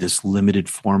 created this limited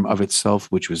form of itself,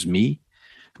 which was me,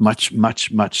 much, much,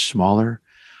 much smaller.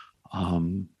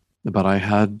 But I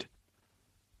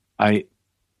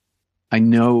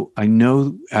know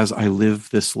as I live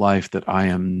this life that I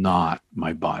am not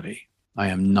my body. I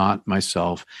am not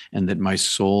myself, and that my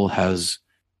soul is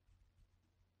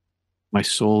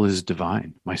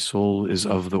divine. My soul is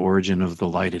of the origin of the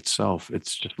light itself.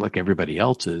 It's just like everybody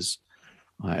else's.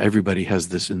 Everybody has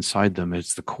this inside them.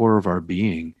 It's the core of our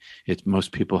being.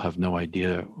 Most people have no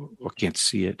idea or can't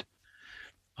see it.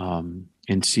 And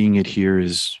seeing it here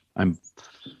I'm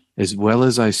as well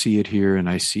as I see it here, and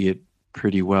I see it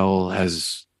pretty well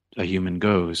as a human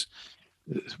goes.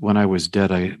 When I was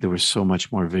dead, there was so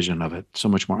much more vision of it, so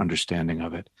much more understanding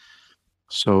of it.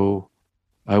 So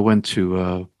I went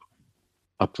to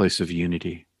a place of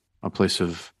unity, a place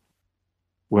of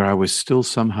where I was still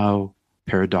somehow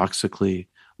paradoxically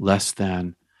less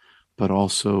than, but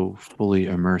also fully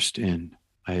immersed in.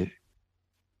 I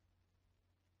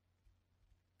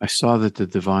saw that the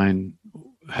divine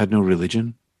had no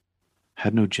religion,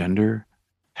 had no gender,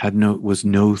 was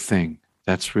no thing.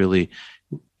 That's really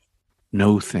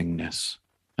no thingness.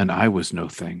 And I was no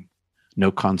thing,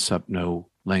 no concept, no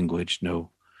language, no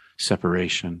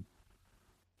separation.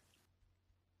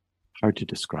 Hard to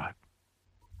describe.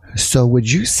 So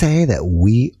would you say that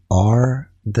we are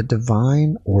the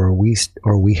divine, or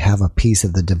we have a piece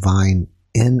of the divine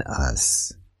in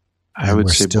us? I would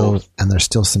say both. And there's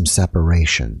still some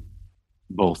separation.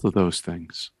 Both of those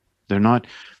things. They're not.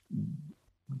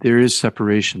 There is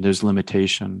separation. There's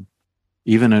limitation.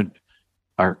 Even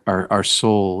our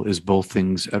soul is both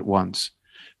things at once.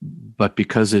 But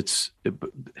because it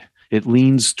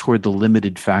leans toward the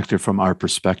limited factor from our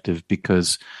perspective,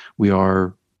 because we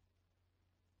have,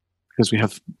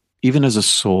 even as a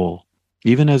soul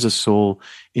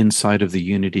inside of the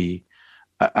unity,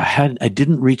 I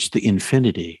didn't reach the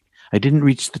infinity. I didn't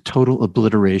reach the total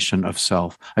obliteration of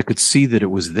self. I could see that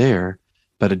it was there,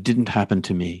 but it didn't happen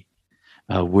to me,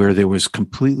 where there was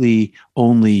completely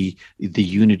only the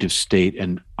unitive state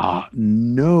and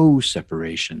no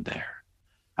separation there.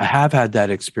 I have had that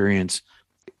experience,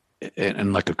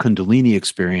 and like a Kundalini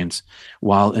experience,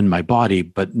 while in my body,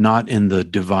 but not in the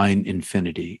divine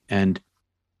infinity. And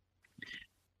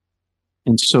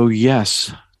so,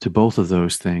 yes, to both of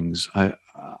those things.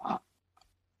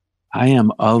 I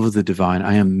am of the divine.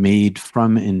 I am made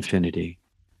from infinity.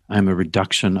 I am a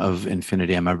reduction of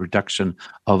infinity. I'm a reduction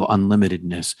of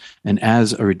unlimitedness. And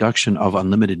as a reduction of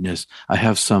unlimitedness, I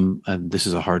have some, and this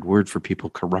is a hard word for people,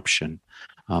 corruption.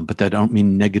 But that don't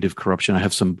mean negative corruption. I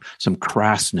have some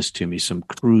crassness to me, some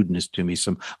crudeness to me,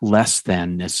 some less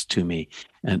thanness to me,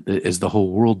 and as the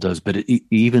whole world does. But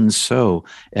even so,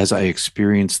 as I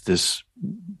experience this,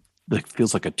 it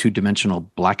feels like a two-dimensional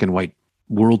black and white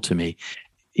world to me.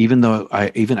 Even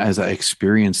as I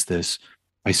experience this,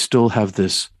 I still have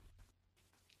this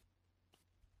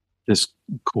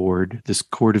cord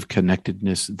of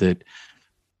connectedness that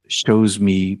shows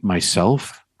me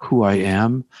myself, who I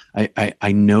am.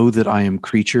 I know that I am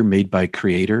creature made by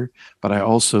Creator, but I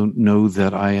also know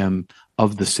that I am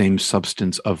of the same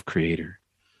substance of Creator.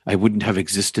 I wouldn't have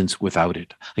existence without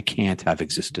it. I can't have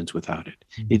existence without it.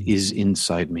 Mm-hmm. It is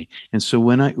inside me. And so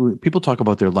when people talk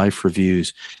about their life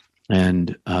reviews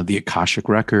and the Akashic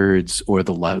records or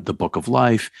the Book of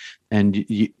Life, and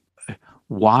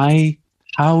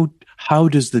how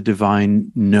does the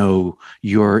divine know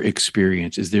your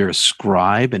experience? Is there a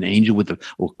scribe, an angel with a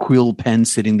quill pen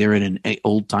sitting there at an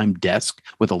old-time desk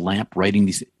with a lamp writing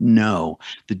these? No,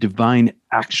 the divine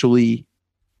actually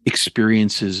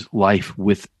experiences life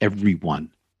with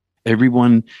everyone.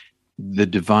 Everyone, the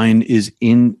divine is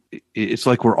in. It's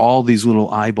like we're all these little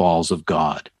eyeballs of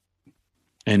God.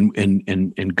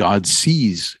 And God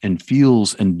sees and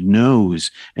feels and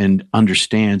knows and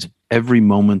understands every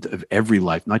moment of every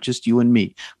life, not just you and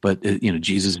me, but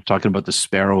Jesus is talking about the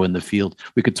sparrow in the field.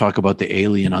 We could talk about the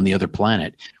alien on the other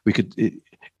planet. We could we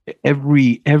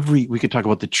could talk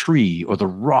about the tree or the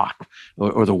rock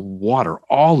or the water.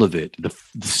 All of it, the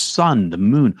sun, the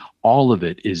moon, all of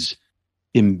it is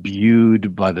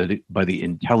imbued by the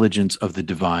intelligence of the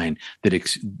divine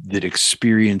that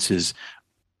experiences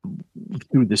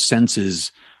through the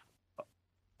senses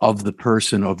of the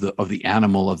person, of the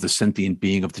animal, of the sentient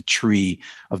being, of the tree,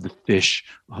 of the fish,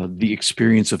 the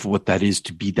experience of what that is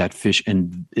to be that fish.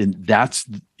 And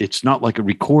it's not like a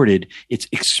recorded, it's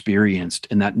experienced.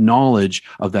 And that knowledge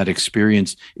of that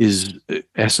experience is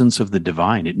essence of the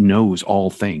divine. It knows all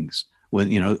things.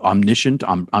 When, omniscient,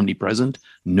 omnipresent,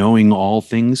 knowing all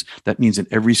things, that means in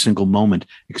every single moment,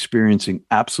 experiencing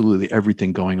absolutely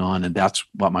everything going on. And that's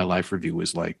what my life review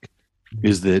was like,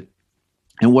 is that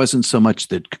it wasn't so much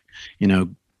that,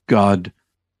 God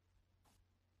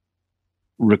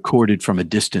recorded from a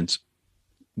distance.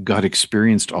 God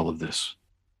experienced all of this,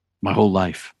 my whole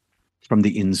life, from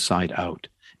the inside out.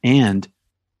 And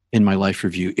in my life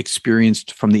review,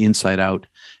 experienced from the inside out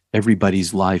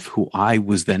everybody's life who I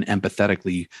was then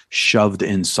empathetically shoved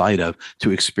inside of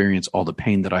to experience all the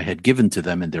pain that I had given to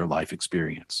them in their life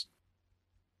experience.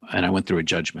 And I went through a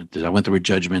judgment.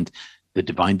 The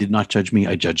divine did not judge me.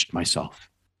 I judged myself.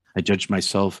 I judged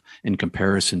myself in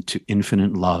comparison to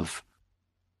infinite love.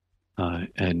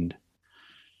 And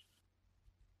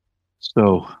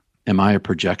so, am I a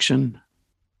projection?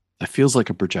 It feels like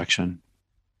a projection.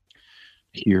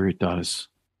 Here it does.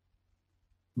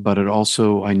 But it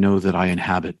also, I know that I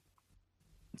inhabit.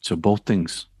 So both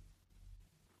things.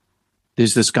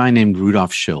 There's this guy named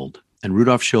Rudolf Schild. And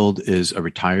Rudolf Schild is a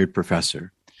retired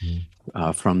professor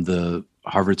from the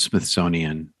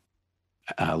Harvard-Smithsonian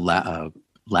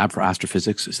Lab for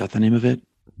Astrophysics. Is that the name of it?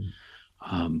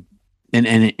 In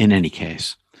any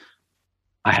case,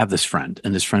 I have this friend,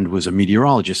 and this friend was a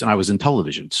meteorologist, and I was in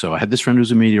television. So I had this friend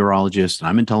who's a meteorologist, and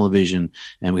I'm in television,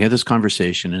 and we had this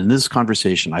conversation. And in this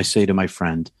conversation, I say to my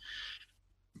friend,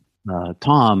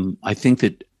 Tom, I think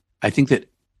that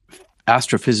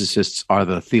astrophysicists are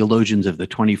the theologians of the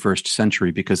 21st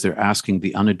century because they're asking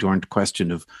the unadorned question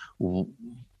of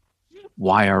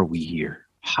why are we here?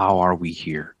 How are we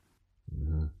here?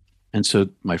 Mm-hmm. And so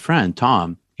my friend,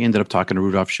 Tom, he ended up talking to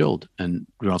Rudolf Schild, and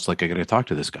Rudolf's like, I got to talk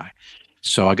to this guy.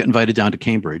 So I got invited down to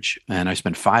Cambridge, and I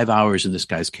spent 5 hours in this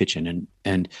guy's kitchen,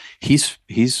 and he's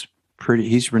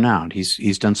renowned.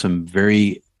 He's done some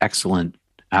very excellent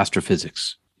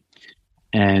astrophysics.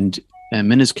 And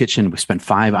I'm in his kitchen. We spent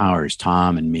 5 hours,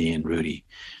 Tom and me and Rudy,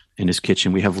 in his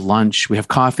kitchen. We have lunch, we have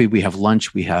coffee, we have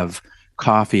lunch, we have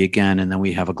coffee again, and then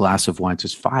we have a glass of wine. So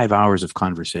it's 5 hours of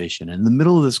conversation. And in the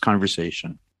middle of this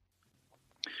conversation,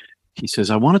 he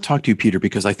says, I want to talk to you, Peter,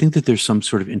 because I think that there's some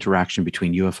sort of interaction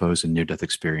between UFOs and near-death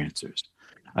experiencers.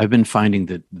 I've been finding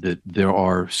that there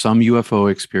are some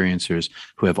UFO experiencers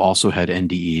who have also had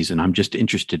NDEs, and I'm just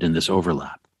interested in this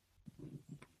overlap.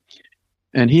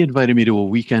 And he invited me to a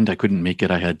weekend. I couldn't make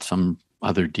it. I had some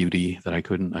other duty that I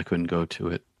couldn't go to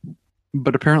it.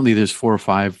 But apparently there's 4 or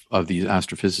 5 of these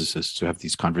astrophysicists who have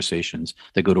these conversations.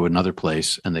 They go to another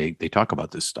place and they talk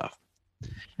about this stuff.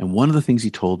 And one of the things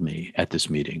he told me at this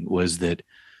meeting was that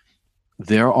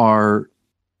there are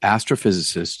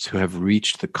astrophysicists who have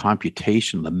reached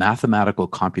the mathematical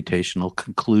computational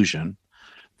conclusion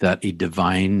that a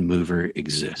divine mover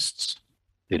exists.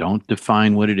 They don't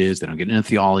define what it is. They don't get into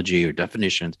theology or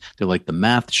definitions. They're like, the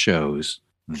math shows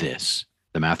this.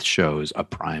 The math shows a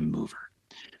prime mover.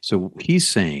 So he's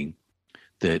saying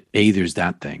that A, there's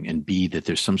that thing, and B, that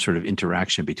there's some sort of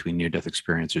interaction between near-death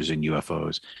experiencers and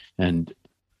UFOs. And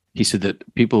he said that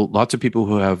lots of people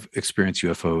who have experienced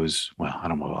UFOs, well, I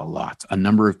don't know about lots, a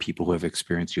number of people who have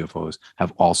experienced UFOs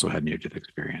have also had near-death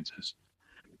experiences.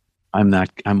 I'm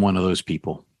one of those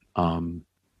people.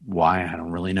 Why? I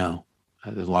don't really know.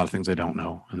 There's a lot of things I don't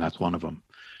know, and that's one of them.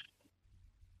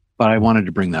 But I wanted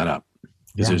to bring that up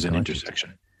because there's an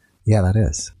intersection. Yeah, that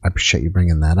is. I appreciate you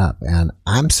bringing that up. And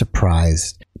I'm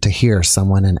surprised to hear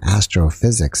someone in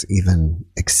astrophysics even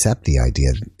accept the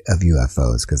idea of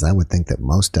UFOs, because I would think that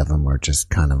most of them are just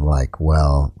kind of like,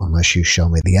 well, unless you show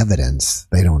me the evidence,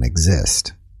 they don't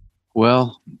exist.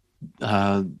 Well,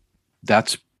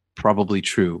 that's probably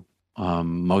true.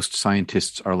 Most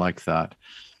scientists are like that.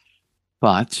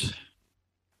 But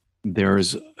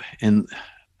there's, in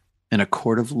a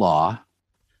court of law,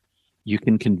 you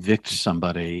can convict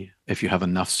somebody if you have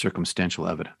enough circumstantial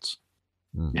evidence.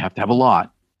 You have to have a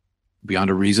lot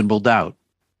beyond a reasonable doubt,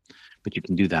 but you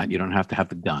can do that. You don't have to have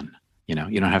the gun. You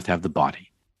don't have to have the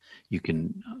body. You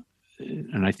can,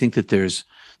 and I think that there's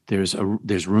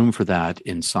room for that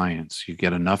in science. You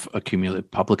get enough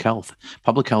accumulate public health.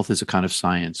 Public health is a kind of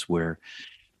science where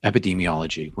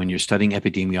epidemiology, when you're studying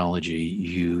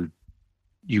epidemiology,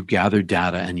 you gather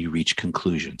data and you reach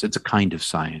conclusions. It's a kind of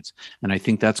science. And I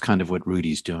think that's kind of what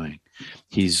Rudy's doing.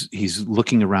 He's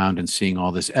looking around and seeing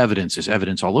all this evidence. There's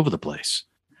evidence all over the place.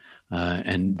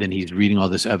 And then he's reading all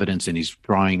this evidence and he's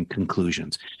drawing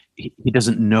conclusions. He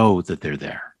doesn't know that they're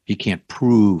there. He can't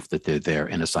prove that they're there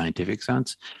in a scientific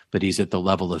sense, but he's at the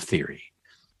level of theory.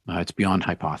 It's beyond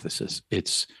hypothesis.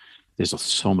 There's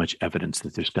so much evidence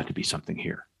that there's got to be something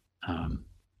here.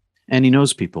 And he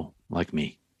knows people like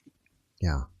me.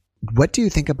 Yeah. What do you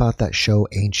think about that show,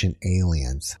 Ancient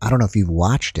Aliens? I don't know if you've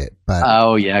watched it, but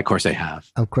oh yeah, of course I have.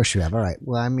 Of course you have. All right.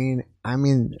 Well, I mean, I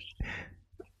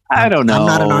don't know. I'm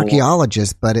not an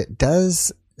archaeologist, but it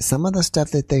does. Some of the stuff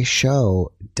that they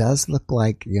show does look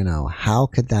like, how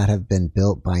could that have been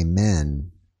built by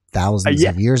men thousands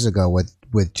of years ago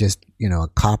with just, a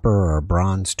copper or a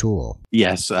bronze tool?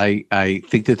 Yes, I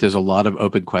think that there's a lot of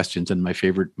open questions, and my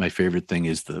favorite thing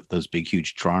is those big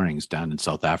huge drawings down in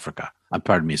South Africa.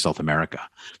 Pardon me, South America.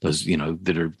 Those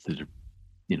that are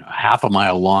half a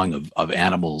mile long of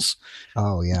animals.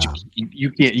 Oh yeah.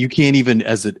 You can't even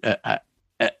as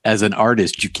an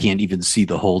artist, you can't even see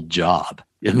the whole job.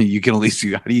 I mean, you can only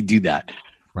see, how do you do that?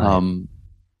 Right.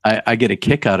 I get a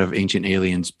kick out of Ancient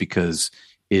Aliens because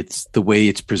it's the way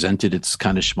it's presented. It's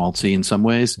kind of schmaltzy in some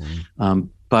ways. Mm-hmm.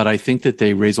 But I think that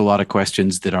they raise a lot of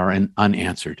questions that are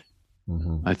unanswered.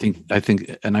 Mm-hmm. I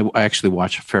think, and I actually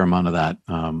watch a fair amount of that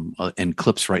in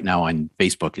clips right now on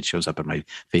Facebook. It shows up in my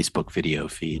Facebook video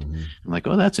feed. Mm-hmm. I'm like,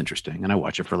 oh, that's interesting. And I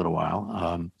watch it for a little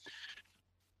while.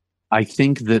 I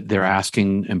think that they're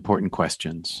asking important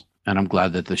questions, and I'm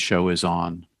glad that the show is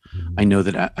on. Mm-hmm.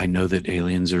 I know that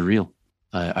aliens are real.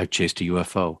 I've chased a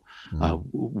UFO.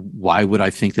 Why would I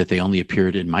think that they only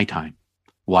appeared in my time?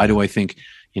 Why do I think,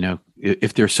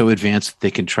 if they're so advanced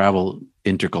they can travel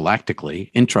intragalactically,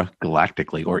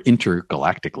 or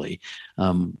intergalactically,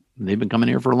 they've been coming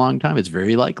here for a long time. It's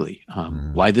very likely.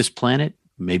 Why this planet?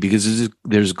 Maybe because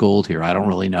there's gold here. I don't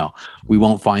really know. We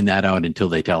won't find that out until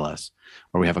they tell us,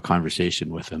 or we have a conversation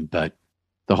with them. But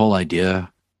the whole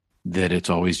idea that it's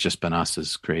always just been us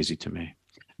is crazy to me.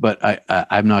 But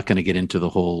I'm not going to get into the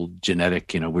whole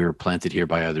genetic, we were planted here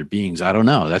by other beings. I don't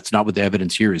know. That's not what the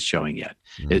evidence here is showing yet.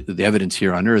 The evidence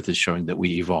here on Earth is showing that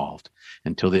we evolved.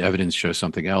 Until the evidence shows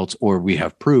something else, or we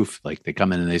have proof, like they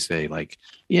come in and they say, like,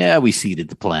 yeah, we seeded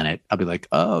the planet. I'll be like,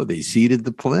 oh, they seeded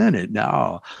the planet.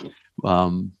 No.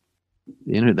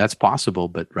 That's possible,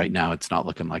 but right now it's not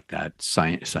looking like that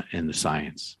in the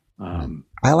science.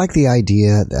 I like the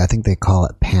idea, I think they call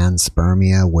it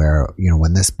panspermia, where,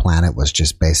 when this planet was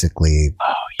just basically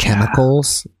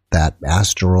chemicals that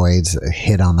asteroids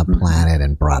hit on the planet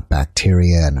and brought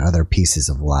bacteria and other pieces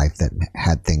of life that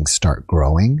had things start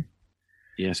growing.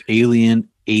 Yes,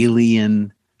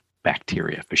 alien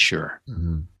bacteria for sure.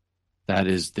 Mm-hmm. That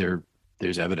is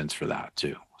there's evidence for that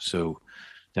too. So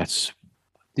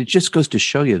it just goes to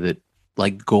show you that,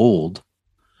 like gold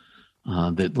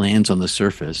that lands on the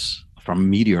surface from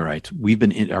meteorites,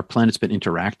 our planet's been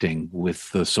interacting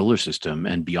with the solar system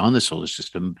and beyond the solar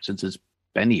system since it's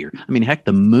been here. I mean, heck,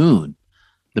 the moon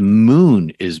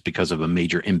is because of a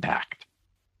major impact.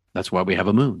 That's why we have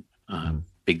a moon.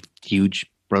 Big, huge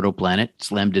protoplanet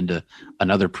slammed into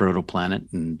another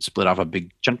protoplanet and split off a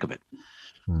big chunk of it.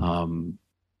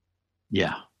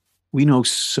 We know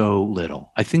so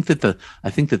little. I think that the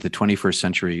 21st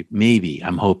century, maybe,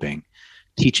 I'm hoping,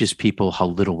 teaches people how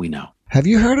little we know. Have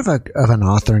you heard of an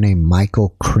author named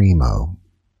Michael Cremo?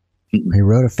 He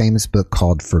wrote a famous book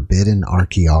called Forbidden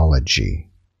Archaeology,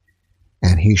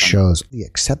 and he shows the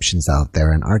exceptions out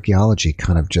there, and archaeology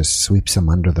kind of just sweeps them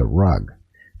under the rug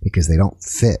because they don't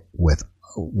fit with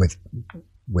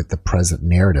the present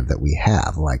narrative that we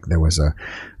have. Like there was I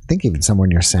think even somewhere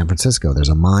near San Francisco, there's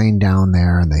a mine down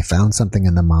there, and they found something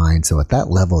in the mine. So at that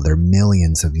level, they're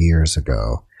millions of years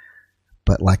ago.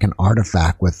 But like an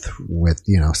artifact with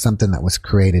something that was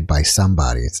created by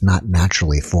somebody. It's not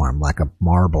naturally formed, like a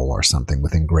marble or something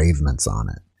with engravements on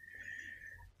it.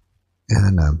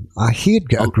 And he had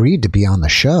agreed to be on the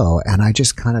show, and I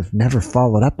just kind of never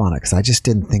followed up on it because I just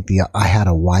didn't think I had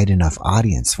a wide enough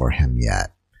audience for him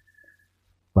yet.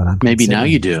 But maybe now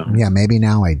you do. Yeah, maybe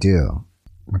now I do.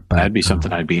 But, that'd be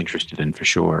something I'd be interested in for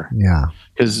sure. Yeah,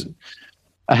 because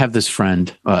I have this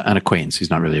friend, an acquaintance. He's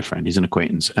not really a friend. He's an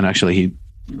acquaintance. And actually,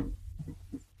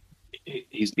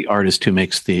 he's the artist who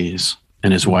makes these.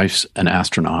 And his wife's an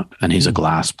astronaut, and he's a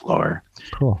glass blower.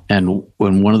 Cool. And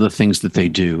one of the things that they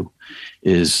do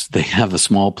is they have a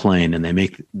small plane, and they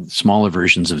make smaller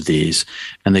versions of these,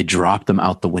 and they drop them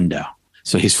out the window.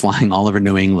 So he's flying all over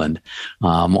New England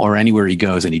or anywhere he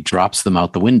goes, and he drops them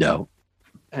out the window.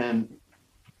 And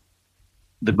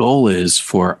the goal is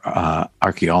for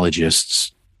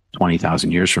archaeologists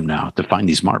 20,000 years from now to find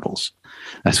these marbles.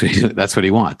 That's what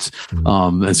he wants.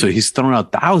 Mm-hmm. And so he's thrown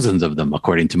out thousands of them,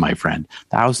 according to my friend,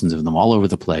 thousands of them all over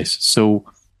the place. So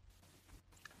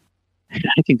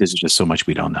I think there's just so much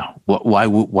we don't know.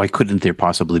 Why couldn't there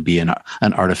possibly be an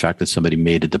artifact that somebody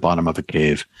made at the bottom of a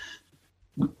cave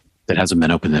that hasn't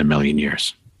been opened in a million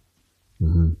years?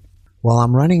 Mm-hmm. Well,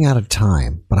 I'm running out of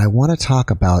time, but I want to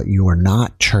talk about your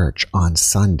Not Church on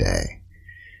Sunday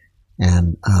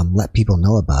and let people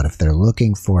know about if they're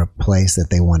looking for a place that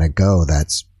they want to go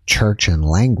that's church and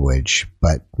language,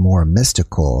 but more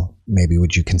mystical. Maybe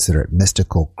would you consider it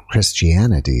mystical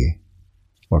Christianity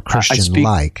or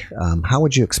Christian-like? How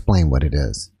would you explain what it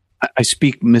is? I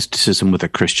speak mysticism with a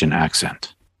Christian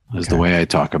accent, is the way I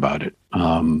talk about it.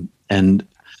 And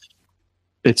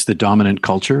it's the dominant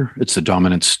culture. It's the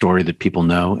dominant story that people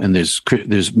know. And there's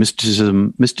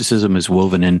mysticism. Mysticism is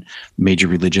woven in major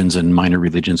religions and minor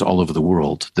religions all over the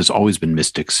world. There's always been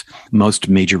mystics. Most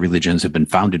major religions have been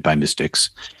founded by mystics.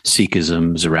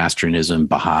 Sikhism, Zoroastrianism,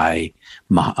 Baha'i,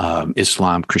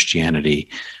 Islam, Christianity,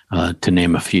 to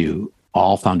name a few,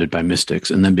 all founded by mystics,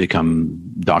 and then become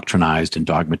doctrinized and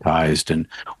dogmatized and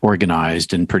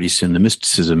organized. And pretty soon the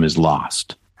mysticism is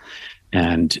lost.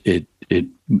 And it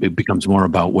becomes more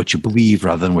about what you believe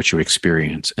rather than what you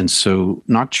experience. And so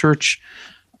Not Church,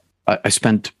 I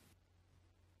spent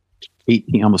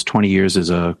 18, almost 20 years as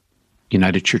a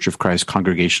United Church of Christ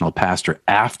congregational pastor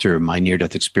after my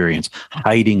near-death experience,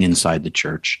 hiding inside the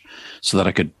church so that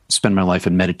I could spend my life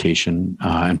in meditation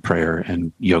and prayer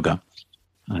and yoga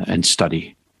and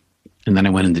study. And then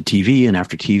I went into TV, and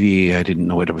after TV, I didn't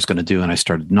know what I was going to do. And I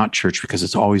started Not Church because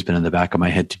it's always been in the back of my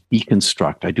head to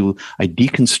deconstruct. I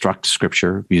deconstruct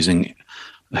scripture using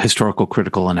historical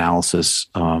critical analysis,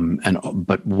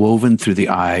 but woven through the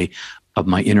eye of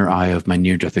my inner eye of my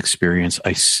near-death experience.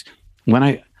 I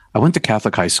went to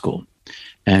Catholic high school,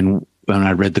 and when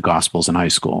I read the Gospels in high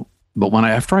school, but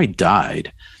after I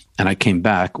died and I came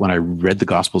back, when I read the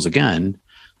Gospels again,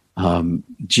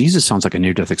 Jesus sounds like a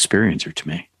near-death experiencer to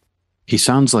me. He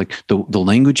sounds like the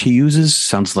language he uses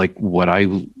sounds like what I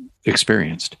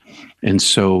experienced. And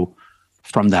so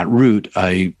from that root,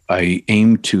 I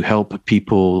aim to help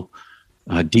people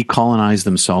decolonize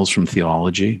themselves from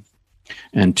theology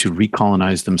and to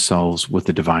recolonize themselves with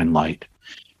the divine light.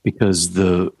 Because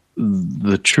the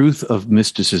truth of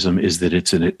mysticism is that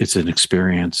it's an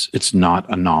experience. It's not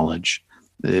a knowledge.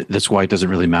 That's why it doesn't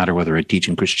really matter whether I teach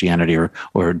in Christianity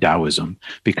or Taoism,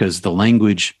 because the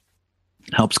language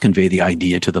helps convey the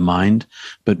idea to the mind,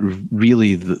 but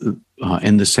really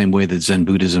in the same way that Zen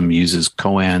Buddhism uses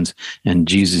koans and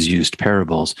Jesus used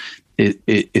parables,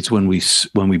 it's when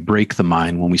we break the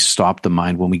mind, when we stop the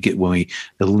mind, when we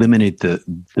eliminate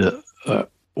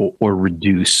or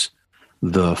reduce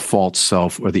the false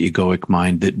self or the egoic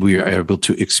mind, that we are able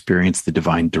to experience the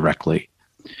divine directly.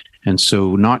 And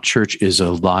so Not Church is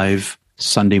a live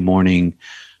Sunday morning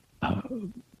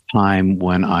time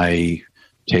when I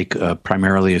take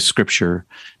primarily a scripture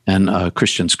and a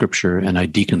Christian scripture, and I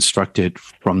deconstruct it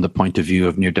from the point of view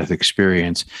of near-death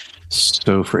experience.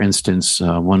 So, for instance,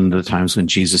 one of the times when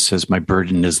Jesus says, "My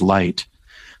burden is light,"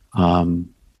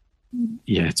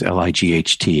 it's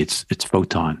L-I-G-H-T. It's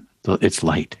photon. It's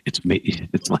light. It's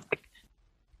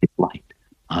light.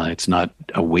 It's not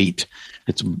a weight.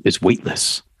 It's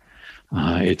weightless.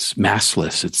 It's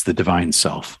massless. It's the divine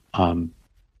self.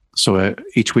 So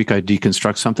each week I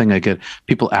deconstruct something. I get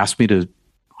people ask me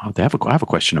I have a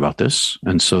question about this.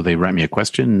 And so they write me a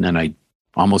question, and I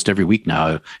almost every week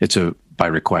now it's by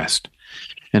request.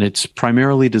 And it's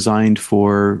primarily designed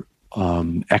for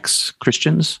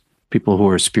ex-Christians, people who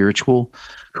are spiritual,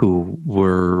 who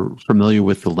were familiar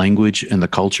with the language and the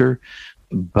culture,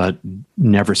 but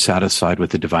never satisfied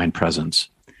with the divine presence.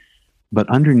 But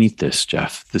underneath this,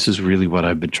 Jeff, this is really what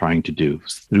I've been trying to do.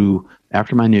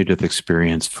 After my near-death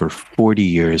experience, for 40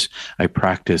 years, I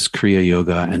practiced Kriya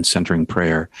Yoga and centering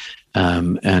prayer,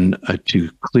 and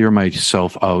to clear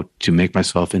myself out, to make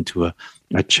myself into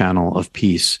a channel of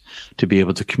peace, to be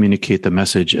able to communicate the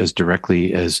message as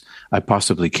directly as I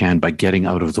possibly can by getting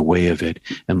out of the way of it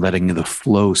and letting the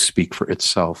flow speak for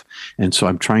itself. And so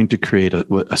I'm trying to create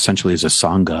what essentially is a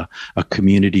sangha, a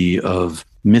community of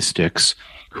mystics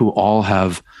who all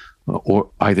have or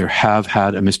either have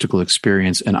had a mystical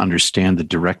experience and understand the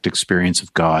direct experience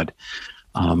of God,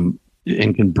 and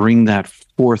can bring that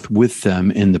forth with them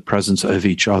in the presence of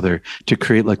each other to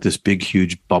create like this big,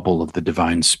 huge bubble of the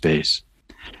divine space.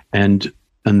 And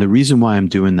the reason why I'm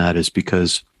doing that is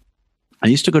because I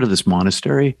used to go to this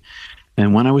monastery,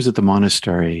 and when I was at the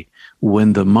monastery,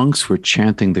 when the monks were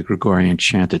chanting the Gregorian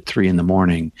chant at 3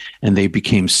 a.m, and they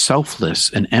became selfless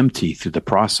and empty through the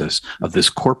process of this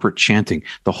corporate chanting,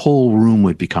 the whole room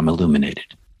would become illuminated.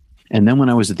 And then when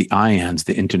I was at the IANS,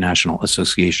 the International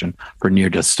Association for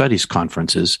Near-Death Studies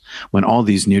conferences, when all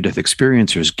these near-death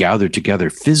experiencers gathered together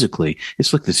physically,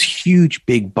 it's like this huge,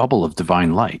 big bubble of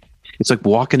divine light. It's like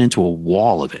walking into a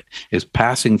wall of it. It's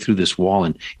passing through this wall,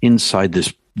 and inside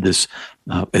this,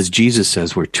 as Jesus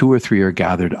says, where 2 or 3 are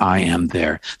gathered, I am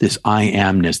there. This I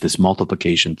amness, this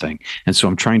multiplication thing. And so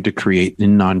I'm trying to create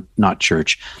in Not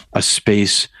Church a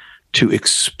space to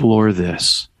explore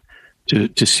this,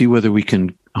 to see whether we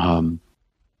can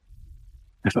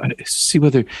see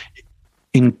whether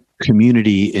in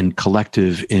community, in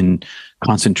collective, in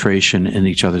concentration, in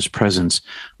each other's presence,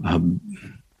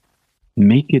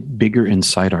 make it bigger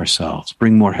inside ourselves,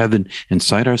 bring more heaven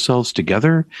inside ourselves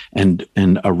together and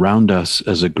around us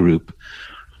as a group.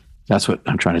 That's what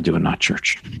I'm trying to do in Not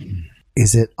Church.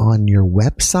 Is it on your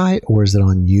website or is it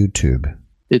on YouTube?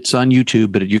 It's on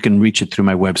YouTube, but you can reach it through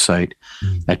my website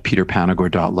at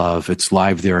peterpanagore.love. It's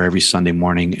live there every Sunday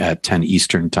morning at 10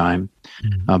 Eastern time,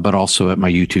 but also at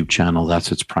my YouTube channel. That's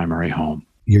its primary home.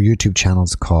 Your YouTube channel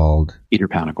is called? Peter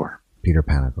Panagore. Peter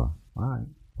Panagore. All right.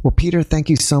 Well, Peter, thank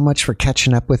you so much for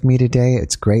catching up with me today.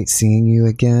 It's great seeing you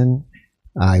again.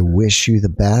 I wish you the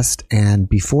best. And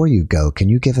before you go, can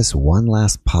you give us one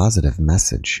last positive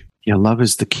message? Yeah, love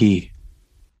is the key.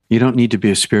 You don't need to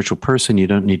be a spiritual person. You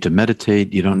don't need to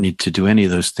meditate. You don't need to do any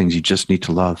of those things. You just need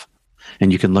to love.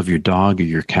 And you can love your dog or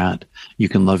your cat. You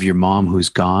can love your mom who's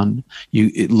gone.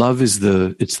 Love is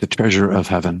it's the treasure of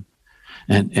heaven.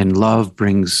 And love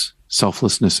brings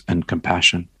selflessness and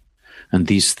compassion. And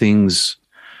these things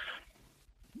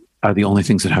are the only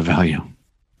things that have value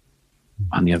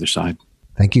on the other side.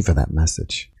 Thank you for that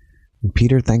message. And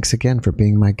Peter, thanks again for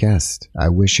being my guest. I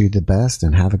wish you the best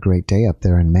and have a great day up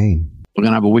there in Maine. We're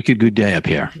going to have a wicked good day up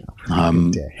here.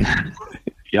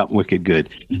 Yep, wicked good.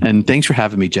 And thanks for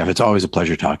having me, Jeff. It's always a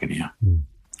pleasure talking to you.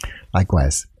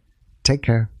 Likewise. Take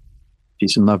care.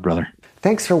 Peace and love, brother.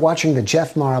 Thanks for watching the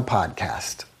Jeff Mara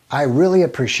podcast. I really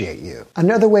appreciate you.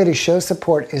 Another way to show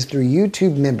support is through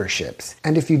YouTube memberships.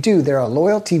 And if you do, there are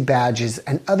loyalty badges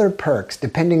and other perks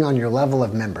depending on your level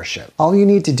of membership. All you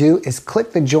need to do is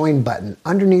click the join button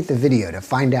underneath the video to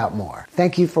find out more.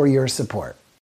 Thank you for your support.